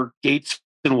more Gates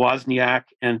and Wozniak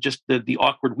and just the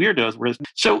awkward weirdos.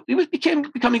 So it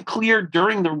becoming clear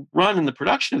during the run and the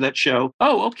production of that show,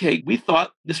 okay, we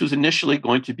thought this was initially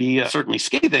going to be certainly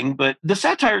scathing, but the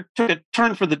satire took a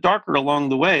turn for the darker along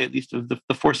the way, at least of the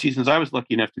 4 seasons I was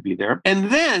lucky enough to be there.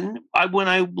 And then when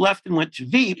I left and went to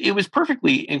Veep, it was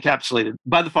perfectly encapsulated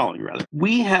by the following, rather.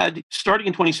 We had, starting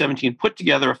in 2017, put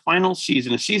together a final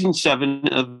season, a season 7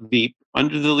 of Veep,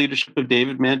 under the leadership of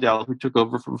David Mandel, who took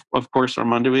over from, of course,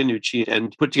 Armando Iannucci,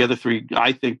 and put together 3,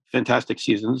 I think, fantastic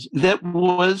seasons. That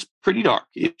was pretty dark.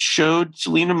 It showed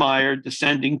Selina Meyer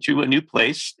descending to a new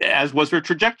place, as was her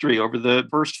trajectory over the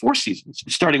first 4 seasons,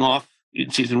 starting off in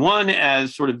season 1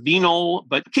 as sort of venal,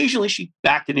 but occasionally she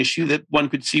backed an issue that one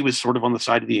could see was sort of on the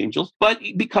side of the angels, but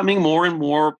becoming more and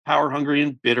more power hungry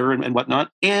and bitter and whatnot.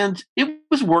 And it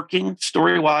was working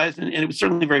story-wise, and it was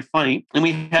certainly very funny. And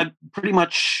we had pretty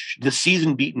much the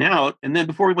season beaten out. And then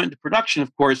before we went into production,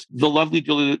 of course, the lovely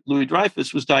Julia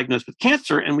Louis-Dreyfus was diagnosed with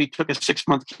cancer, and we took a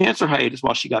 6-month cancer hiatus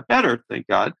while she got better, thank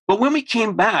God. But when we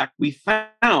came back, we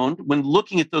found, when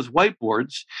looking at those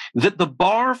whiteboards, that the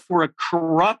bar for a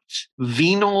corrupt,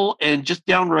 venal, and just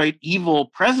downright evil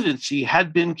presidency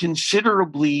had been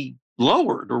considerably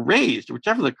lowered or raised, or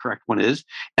whichever the correct one is,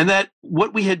 and that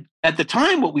what we had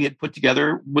put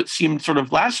together, what seemed sort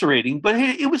of lacerating, but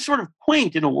it was sort of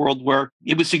quaint in a world where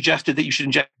it was suggested that you should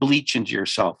inject bleach into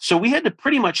yourself. So we had to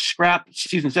pretty much scrap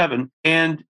season 7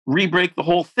 and re-break the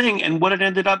whole thing. And what it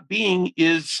ended up being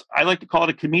is, I like to call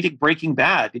it a comedic Breaking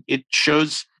Bad. It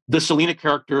shows the Selina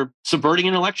character subverting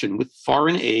an election with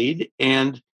foreign aid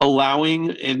and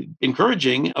allowing and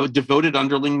encouraging a devoted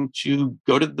underling to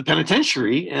go to the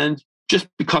penitentiary and just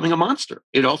becoming a monster.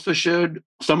 It also showed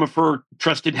some of her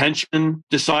trusted henchmen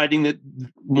deciding that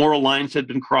moral lines had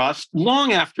been crossed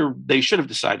long after they should have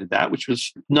decided that, which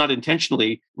was not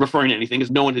intentionally referring to anything,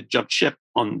 as no one had jumped ship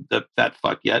on the fat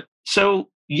fuck yet. So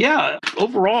yeah,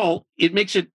 overall, it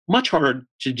makes it much harder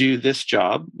to do this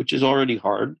job, which is already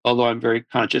hard, although I'm very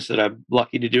conscious that I'm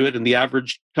lucky to do it. And the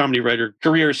average comedy writer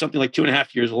career is something like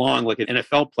 2.5 years long, like an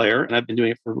NFL player. And I've been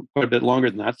doing it for quite a bit longer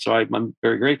than that. So I'm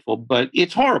very grateful. But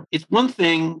it's horrible. It's one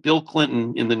thing, Bill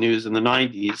Clinton in the news in the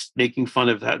 90s, making fun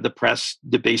of the press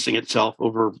debasing itself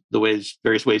over the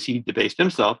various ways he debased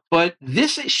himself. But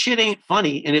this shit ain't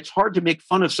funny. And it's hard to make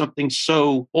fun of something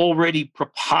so already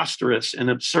preposterous and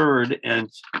absurd and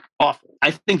awful.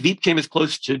 I think Veep came as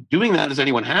close to doing that as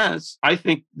anyone has. I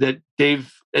think that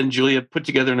Dave and Julia put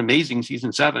together an amazing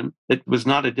season 7 that was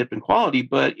not a dip in quality,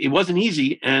 but it wasn't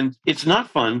easy. And it's not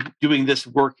fun doing this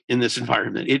work in this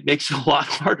environment. It makes it a lot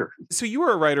harder. So you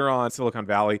were a writer on Silicon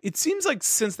Valley. It seems like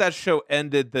since that show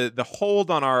ended, the hold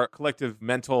on our collective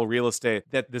mental real estate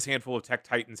that this handful of tech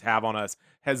titans have on us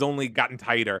has only gotten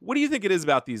tighter. What do you think it is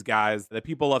about these guys that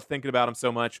people love thinking about them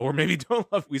so much, or maybe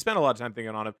don't love? We spend a lot of time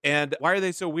thinking on them. And why are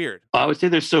they so weird? I would say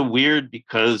they're so weird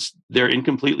because they're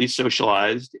incompletely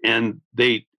socialized, and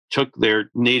they took their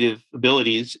native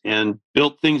abilities and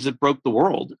built things that broke the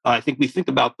world. I think we think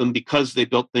about them because they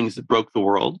built things that broke the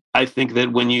world. I think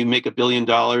that when you make $1 billion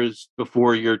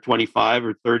before you're 25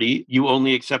 or 30, you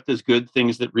only accept as good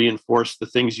things that reinforce the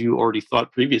things you already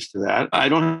thought previous to that. I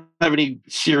don't have any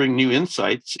searing new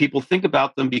insights. People think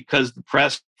about them because the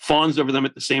press fawns over them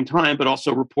at the same time, but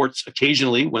also reports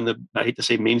occasionally when I hate to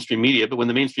say mainstream media, but when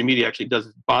the mainstream media actually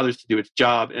bothers to do its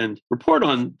job and report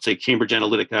on, say, Cambridge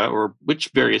Analytica, or which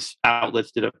various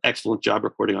outlets did an excellent job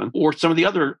reporting on, or some of the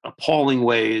other appalling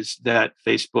ways that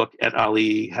Facebook et al.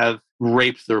 Have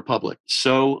raped the Republic.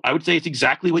 So I would say it's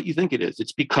exactly what you think it is.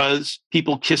 It's because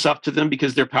people kiss up to them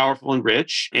because they're powerful and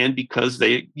rich, and because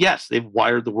they've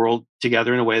wired the world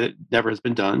together in a way that never has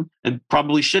been done and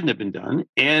probably shouldn't have been done.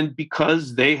 And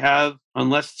because they have,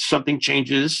 unless something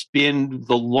changes, been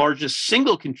the largest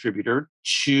single contributor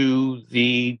to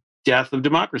the death of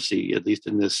democracy, at least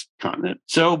in this continent.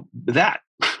 So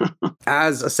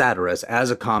As a satirist, as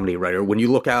a comedy writer, when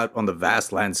you look out on the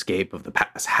vast landscape of the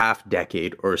past half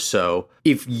decade or so,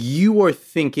 if you are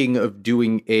thinking of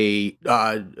doing a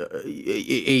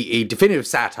definitive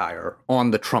satire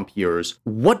on the Trump years,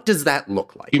 what does that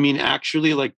look like? You mean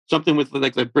actually like something with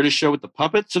like the British show with the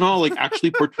puppets and all, like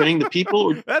actually portraying the people?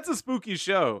 Or That's a spooky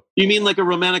show. you mean like a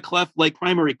Romantic Clef, like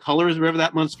Primary Colors, whatever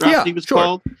that monstrosity was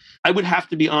called? I would have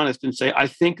to be honest and say, I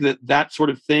think that sort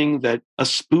of thing, that a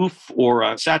spoof or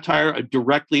a satire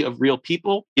directly of real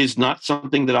people, is not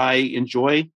something that I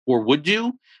enjoy or would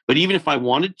do. But even if I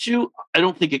wanted to, I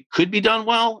don't think it could be done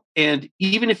well. And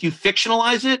even if you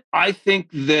fictionalize it, I think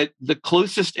that the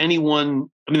closest anyone,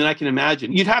 that I can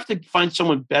imagine, you'd have to find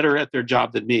someone better at their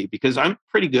job than me, because I'm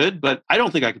pretty good, but I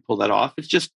don't think I could pull that off. It's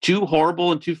just too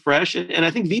horrible and too fresh. And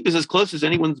I think Veep is as close as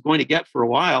anyone's going to get for a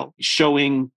while,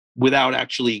 showing, without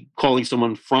actually calling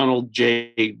someone Fronald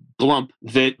J. Glump,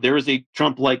 that there is a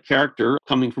Trump-like character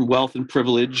coming from wealth and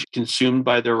privilege, consumed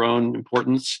by their own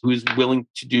importance, who's willing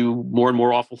to do more and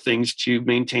more awful things to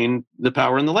maintain the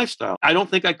power and the lifestyle. I don't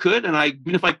think I could, and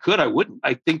even if I could, I wouldn't.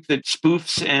 I think that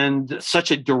spoofs and such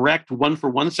a direct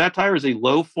one-for-one satire is a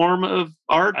low form of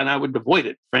art, and I would avoid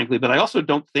it, frankly. But I also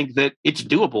don't think that it's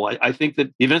doable. I think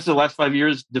that the events of the last 5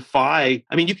 years defy,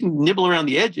 you can nibble around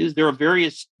the edges. There are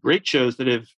various great shows that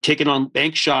have taken on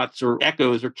bank shots or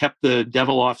echoes or kept the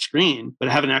devil off screen, but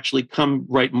haven't actually come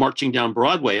right marching down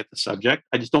Broadway at the subject.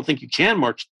 I just don't think you can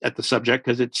march at the subject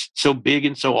because it's so big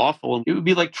and so awful. And it would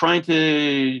be like trying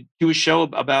to do a show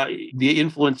about the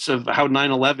influence of how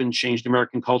 9/11 changed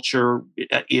American culture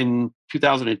in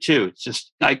 2002. It's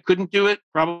just, I couldn't do it,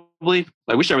 probably.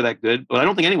 I wish I were that good, but I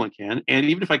don't think anyone can. And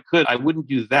even if I could, I wouldn't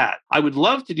do that. I would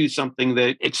love to do something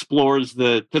that explores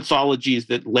the pathologies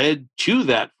that led to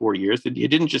that 4 years. It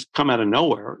didn't just come out of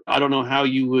nowhere. I don't know how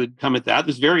you would come at that.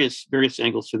 There's various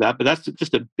angles to that, but that's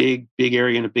just a big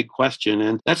area and a big question.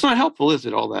 And that's not helpful, is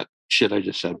it, all that shit I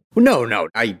just said? No,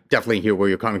 I definitely hear where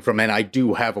you're coming from, and I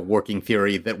do have a working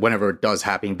theory that whenever it does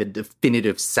happen, the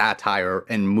definitive satire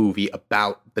and movie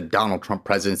about the Donald Trump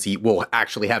presidency will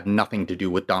actually have nothing to do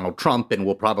with Donald Trump and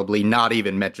will probably not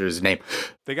even mention his name.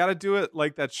 They got to do it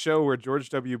like that show where George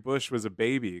W. Bush was a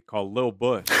baby called Lil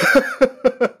Bush.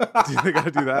 They got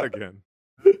to do that again.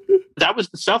 That was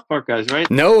the South Park guys, right?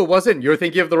 No, it wasn't. You're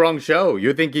thinking of the wrong show.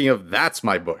 You're thinking of That's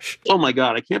My Bush. Oh my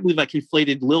God, I can't believe I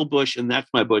conflated Lil Bush and That's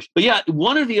My Bush. But yeah,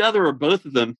 one or the other or both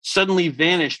of them suddenly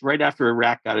vanished right after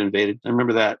Iraq got invaded. I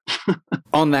remember that.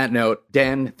 On that note,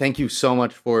 Dan, thank you so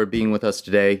much for being with us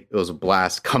today. It was a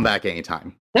blast. Come back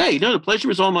anytime. Hey, no, the pleasure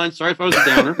was all mine. Sorry if I was a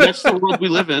downer. That's the world we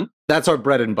live in. That's our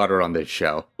bread and butter on this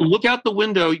show. Look out the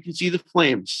window. You can see the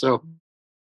flames. So...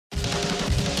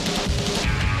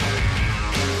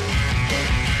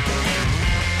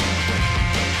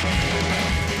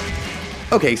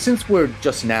 Okay, since we're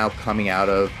just now coming out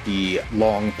of the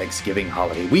long Thanksgiving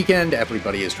holiday weekend,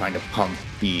 everybody is trying to pump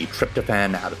the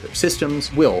tryptophan out of their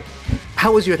systems. Will,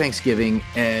 how was your Thanksgiving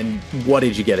and what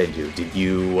did you get into? Did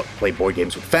you play board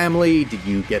games with family? Did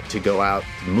you get to go out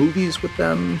to movies with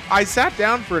them? I sat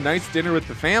down for a nice dinner with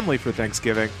the family for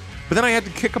Thanksgiving, but then I had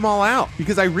to kick them all out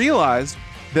because I realized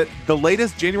that the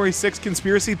latest January 6th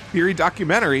conspiracy theory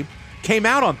documentary came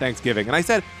out on Thanksgiving. And I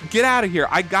said, get out of here.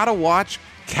 I gotta watch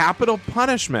Capital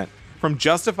Punishment from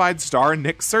Justified star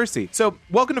Nick Searcy. So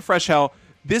welcome to Fresh Hell.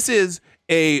 This is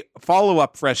a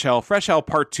follow-up Fresh Hell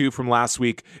Part 2 from last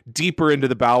week, deeper into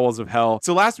the bowels of hell.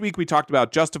 So last week we talked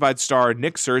about Justified star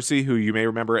Nick Searcy, who you may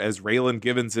remember as Raylan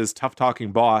Givens'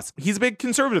 tough-talking boss. He's a big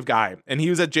conservative guy, and he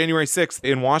was at January 6th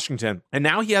in Washington. And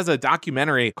now he has a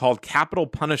documentary called Capital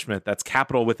Punishment, that's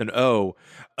capital with an O,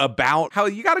 about how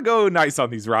you got to go nice on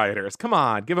these rioters. Come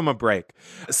on, give them a break.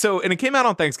 And it came out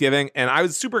on Thanksgiving, and I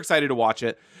was super excited to watch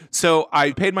it. So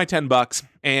I paid my $10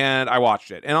 and I watched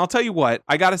it. And I'll tell you what,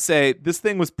 I gotta say, this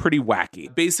thing was pretty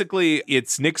wacky. Basically,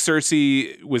 it's Nick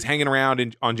Searcy was hanging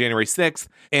around on January 6th,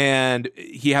 and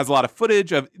he has a lot of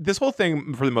footage of this whole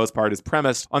thing, for the most part, is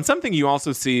premised on something you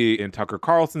also see in Tucker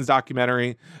Carlson's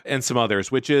documentary and some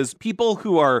others, which is people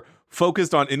who are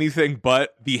focused on anything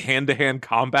but the hand-to-hand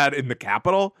combat in the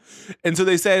Capitol. And so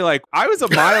they say, like, I was a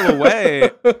mile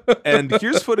away, and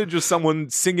here's footage of someone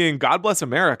singing God Bless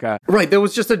America. Right, there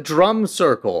was just a drum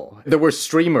circle. There were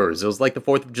streamers. It was like the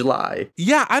 4th of July.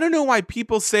 Yeah, I don't know why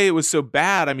people say it was so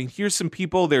bad. I mean, here's some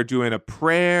people, they're doing a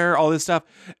prayer, all this stuff.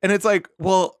 And it's like,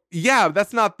 well, Yeah,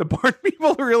 that's not the part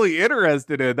people are really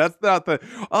interested in. That's not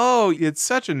it's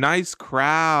such a nice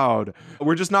crowd.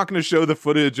 We're just not going to show the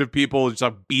footage of people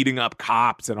just beating up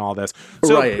cops and all this.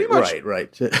 So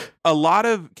Right. A lot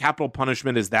of capital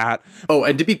punishment is that. Oh,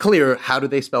 and to be clear, how do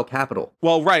they spell capital?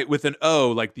 Well, right, with an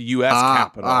O, like the U.S.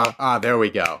 capital. There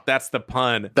we go. That's the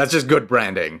pun. That's just good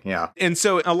branding, yeah. And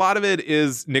so a lot of it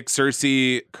is Nick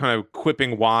Searcy kind of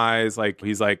quipping wise. Like,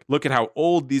 he's like, look at how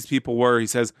old these people were. He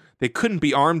says, they couldn't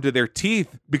be armed to their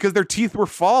teeth because their teeth were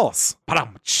false. I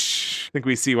think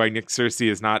we see why Nick Searcy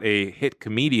is not a hit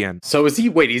comedian. So is he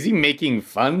making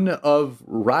fun of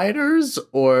rioters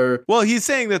or? Well, he's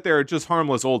saying that they're just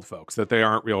harmless old folks, that they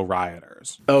aren't real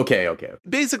rioters. Okay.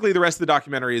 Basically, the rest of the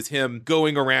documentary is him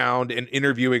going around and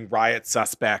interviewing riot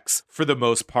suspects for the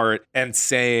most part and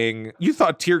saying, you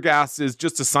thought tear gas is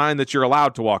just a sign that you're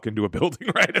allowed to walk into a building,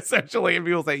 right? Essentially. And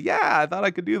people say, yeah, I thought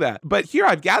I could do that. But here,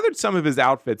 I've gathered some of his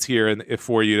outfits here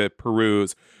for you to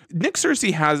peruse. Nick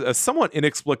Searcy has a somewhat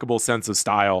inexplicable sense of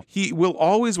style. He will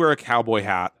always wear a cowboy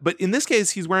hat, but in this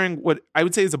case, he's wearing what I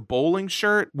would say is a bowling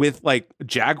shirt with like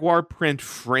Jaguar print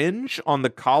fringe on the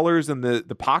collars and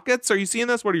the pockets. Are you seeing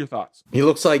this? What are your thoughts? He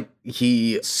looks like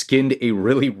he skinned a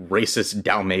really racist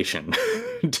Dalmatian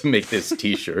to make this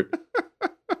t-shirt.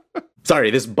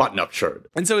 Sorry, this button-up shirt.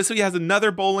 And so he has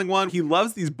another bowling one. He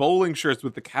loves these bowling shirts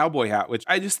with the cowboy hat, which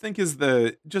I just think is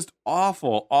the just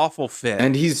awful, awful fit.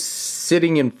 And he's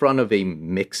sitting in front of a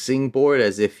mixing board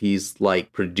as if he's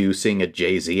like producing a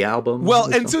Jay-Z album. Well,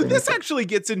 and so this actually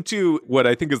gets into what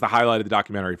I think is the highlight of the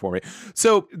documentary for me.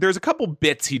 So there's a couple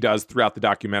bits he does throughout the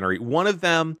documentary. One of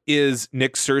them is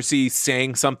Nick Searcy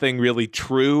saying something really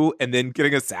true and then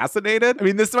getting assassinated. I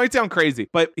mean, this might sound crazy,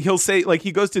 but he'll say, like,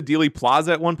 he goes to Dealey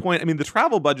Plaza at one point. I mean, the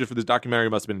travel budget for this documentary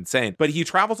must have been insane, but he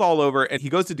travels all over and he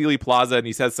goes to Dealey Plaza and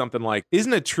he says something like,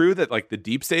 isn't it true that like the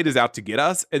deep state is out to get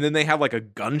us? And then they have like a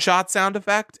gunshot sound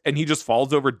effect and he just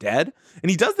falls over dead. And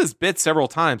he does this bit several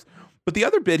times. But the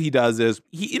other bit he does is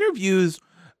he interviews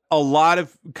a lot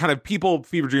of kind of people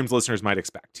Fever Dreams listeners might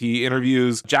expect. He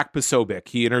interviews Jack Posobiec.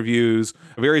 He interviews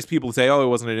various people who say, oh, it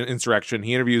wasn't an insurrection.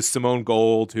 He interviews Simone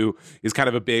Gold, who is kind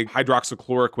of a big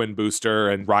hydroxychloroquine booster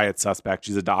and riot suspect.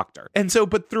 She's a doctor. And so,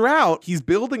 but throughout, he's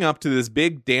building up to this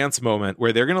big dance moment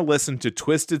where they're going to listen to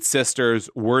Twisted Sister's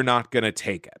We're Not Gonna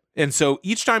Take It. And so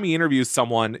each time he interviews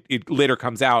someone, it later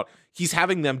comes out, he's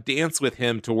having them dance with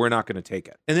him to We're Not Gonna Take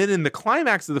It. And then in the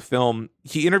climax of the film,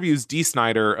 he interviews Dee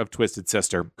Snider of Twisted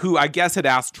Sister, who I guess had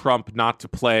asked Trump not to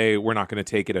play We're Not Gonna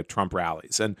Take It at Trump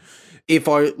rallies. And if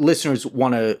our listeners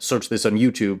want to search this on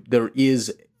YouTube, there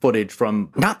is footage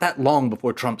from not that long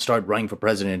before Trump started running for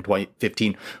president in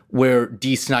 2015, where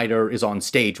Dee Snider is on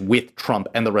stage with Trump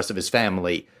and the rest of his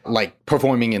family, like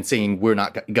performing and singing We're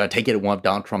Not Gonna Take It at one of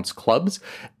Donald Trump's clubs.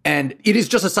 And it is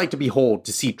just a sight to behold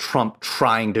to see Trump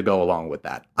trying to go along with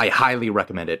that. I highly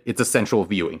recommend it. It's essential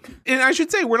viewing. And I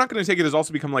should say, We're Not Gonna Take It has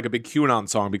also become like a big QAnon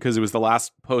song because it was the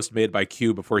last post made by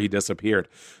Q before he disappeared.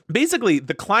 Basically,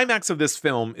 the climax of this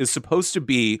film is supposed to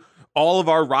be all of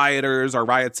our rioters, our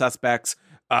riot suspects,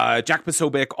 Jack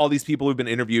Posobiec, all these people who've been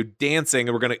interviewed dancing,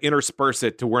 and we're going to intersperse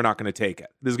it to We're Not Going to Take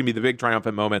It. This is going to be the big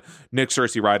triumphant moment, Nick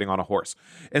Searcy riding on a horse.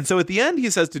 And so at the end, he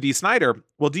says to Dee Snider,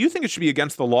 well, do you think it should be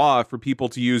against the law for people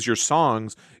to use your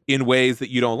songs in ways that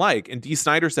you don't like? And Dee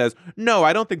Snider says, no,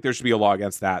 I don't think there should be a law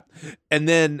against that. And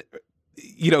then,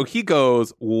 you know, he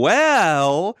goes,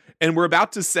 well, and we're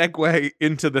about to segue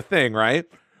into the thing, right?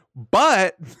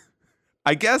 But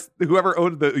I guess whoever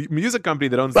owned the music company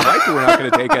that owns the right to We're Not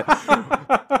Going to Take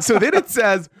It. So then it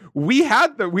says,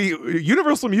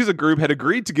 Universal Music Group had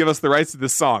agreed to give us the rights to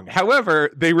this song. However,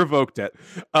 they revoked it.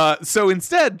 So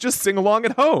instead, just sing along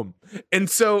at home. And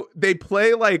so they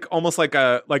play like almost like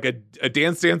a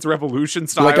Dance Dance Revolution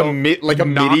style, like a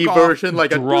MIDI version, like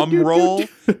drum roll.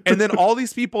 And then all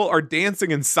these people are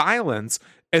dancing in silence.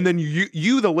 And then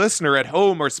you, the listener at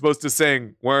home, are supposed to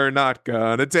sing, We're Not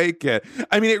Gonna Take It.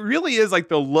 I mean, it really is like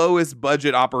the lowest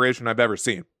budget operation I've ever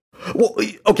seen. Well,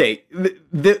 okay,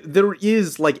 there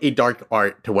is like a dark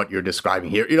art to what you're describing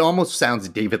here. It almost sounds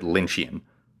David Lynchian,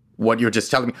 what you're just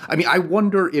telling me. I mean, I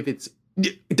wonder if it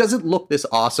doesn't look this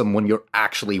awesome when you're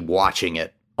actually watching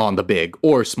it on the big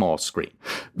or small screen,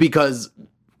 because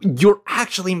you're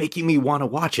actually making me want to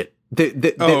watch it. There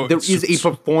is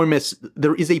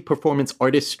a performance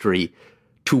artistry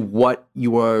to what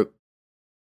you are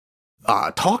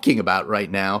talking about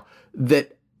right now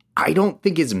that I don't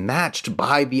think is matched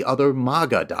by the other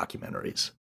MAGA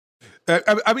documentaries.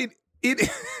 I mean, it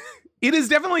is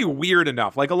definitely weird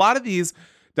enough. Like a lot of these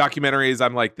documentaries,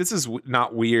 I'm like, this is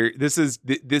not weird. This is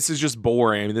just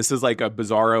boring. I mean, this is like a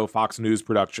bizarro Fox News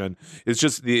production. It's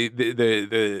just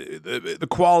the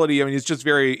quality. I mean, it's just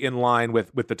very in line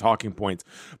with the talking points.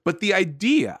 But the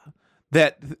idea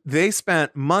that they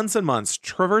spent months and months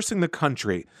traversing the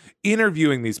country,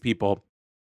 interviewing these people,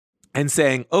 and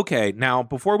saying, okay, now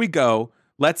before we go,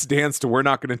 let's dance to We're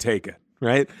Not Gonna Take It.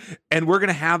 Right. And we're going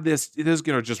to have this is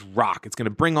going to just rock. It's going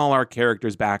to bring all our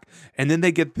characters back. And then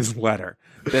they get this letter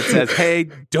that says, hey,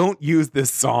 don't use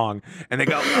this song. And they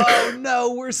go, oh,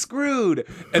 no, we're screwed.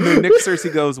 And then Nick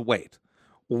Searcy goes, wait,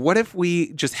 what if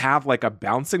we just have like a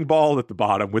bouncing ball at the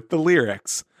bottom with the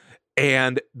lyrics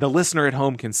and the listener at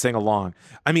home can sing along?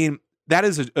 I mean, that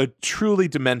is a truly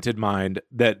demented mind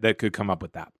that could come up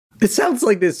with that. It sounds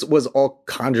like this was all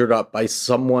conjured up by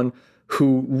someone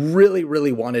who really,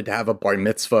 really wanted to have a bar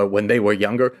mitzvah when they were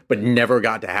younger, but never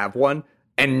got to have one.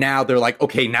 And now they're like,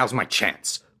 okay, now's my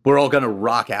chance. We're all going to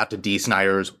rock out to Dee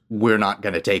Snider's We're Not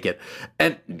Going to Take It.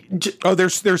 And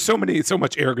there's so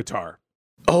much air guitar.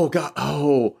 Oh, God.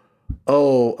 Oh,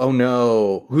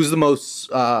 no. Who's the most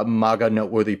MAGA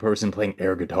noteworthy person playing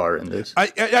air guitar in this?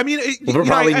 I mean...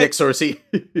 probably Nick Searcy.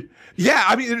 Yeah,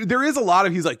 I mean, there is a lot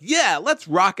of... He's like, yeah, let's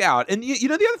rock out. And, the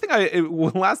other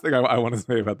thing last thing I want to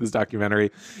say about this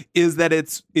documentary is that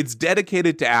it's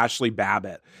dedicated to Ashley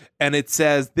Babbitt. And it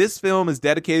says, this film is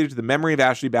dedicated to the memory of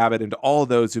Ashley Babbitt and to all of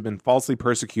those who've been falsely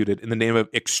persecuted in the name of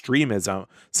extremism,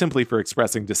 simply for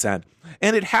expressing dissent.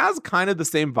 And it has kind of the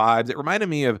same vibes. It reminded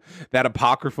me of that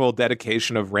apocryphal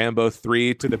dedication of Rambo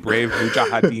 3 to the brave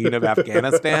Mujahideen of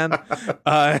Afghanistan.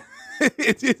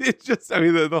 It's just, I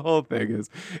mean, the whole thing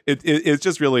is, it's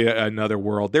just really another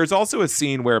world. There's also a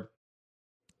scene where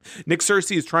Nick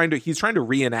Searcy is trying to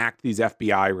reenact these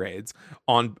FBI raids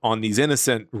on these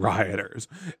innocent rioters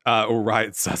or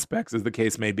riot suspects, as the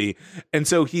case may be. And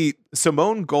so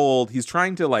Simone Gold, he's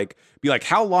trying to be like,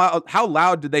 how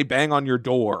loud did they bang on your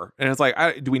door? And it's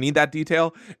like, do we need that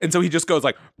detail? And so he just goes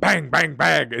like, bang, bang,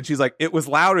 bang. And she's like, it was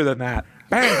louder than that.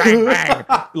 Bang, bang, bang.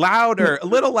 Louder, a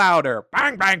little louder.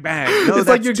 Bang, bang, bang. No, it's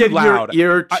like you're getting loud.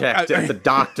 Your ear checked at the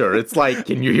doctor. It's like,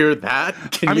 can you hear that?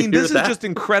 This is just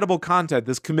incredible content.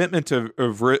 This commitment to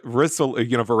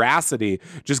veracity,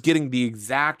 just getting the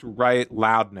exact right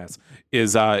loudness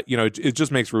is, it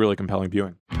just makes for really compelling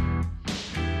viewing.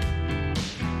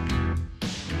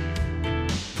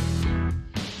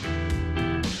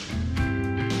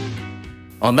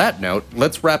 On that note,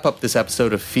 let's wrap up this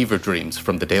episode of Fever Dreams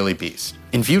from the Daily Beast.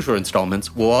 In future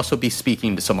installments, we'll also be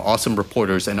speaking to some awesome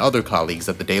reporters and other colleagues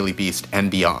at the Daily Beast and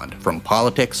beyond, from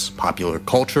politics, popular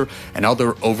culture, and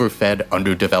other overfed,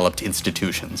 underdeveloped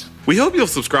institutions. We hope you'll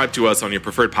subscribe to us on your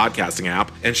preferred podcasting app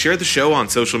and share the show on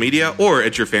social media or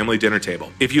at your family dinner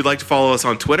table. If you'd like to follow us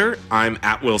on Twitter, I'm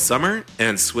 @WillSummer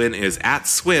and Swin is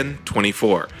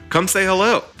 @Swin24. Come say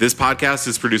hello. This podcast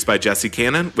is produced by Jesse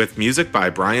Cannon with music by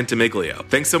Brian DeMiglio.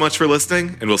 Thanks so much for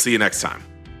listening, and we'll see you next time.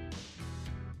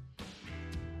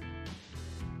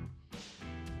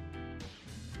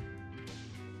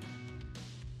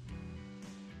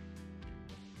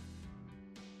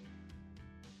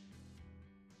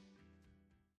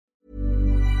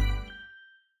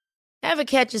 Ever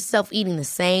catch yourself eating the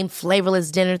same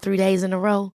flavorless dinner 3 days in a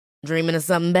row? Dreaming of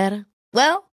something better?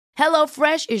 Well,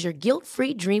 HelloFresh is your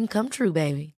guilt-free dream come true,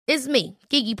 baby. It's me,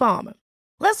 Keke Palmer.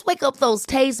 Let's wake up those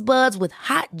taste buds with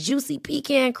hot, juicy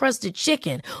pecan-crusted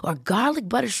chicken or garlic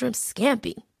butter shrimp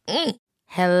scampi.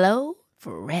 Hello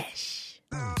Fresh.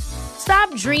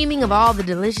 Stop dreaming of all the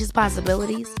delicious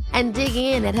possibilities and dig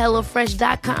in at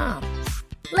HelloFresh.com.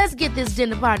 Let's get this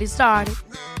dinner party started.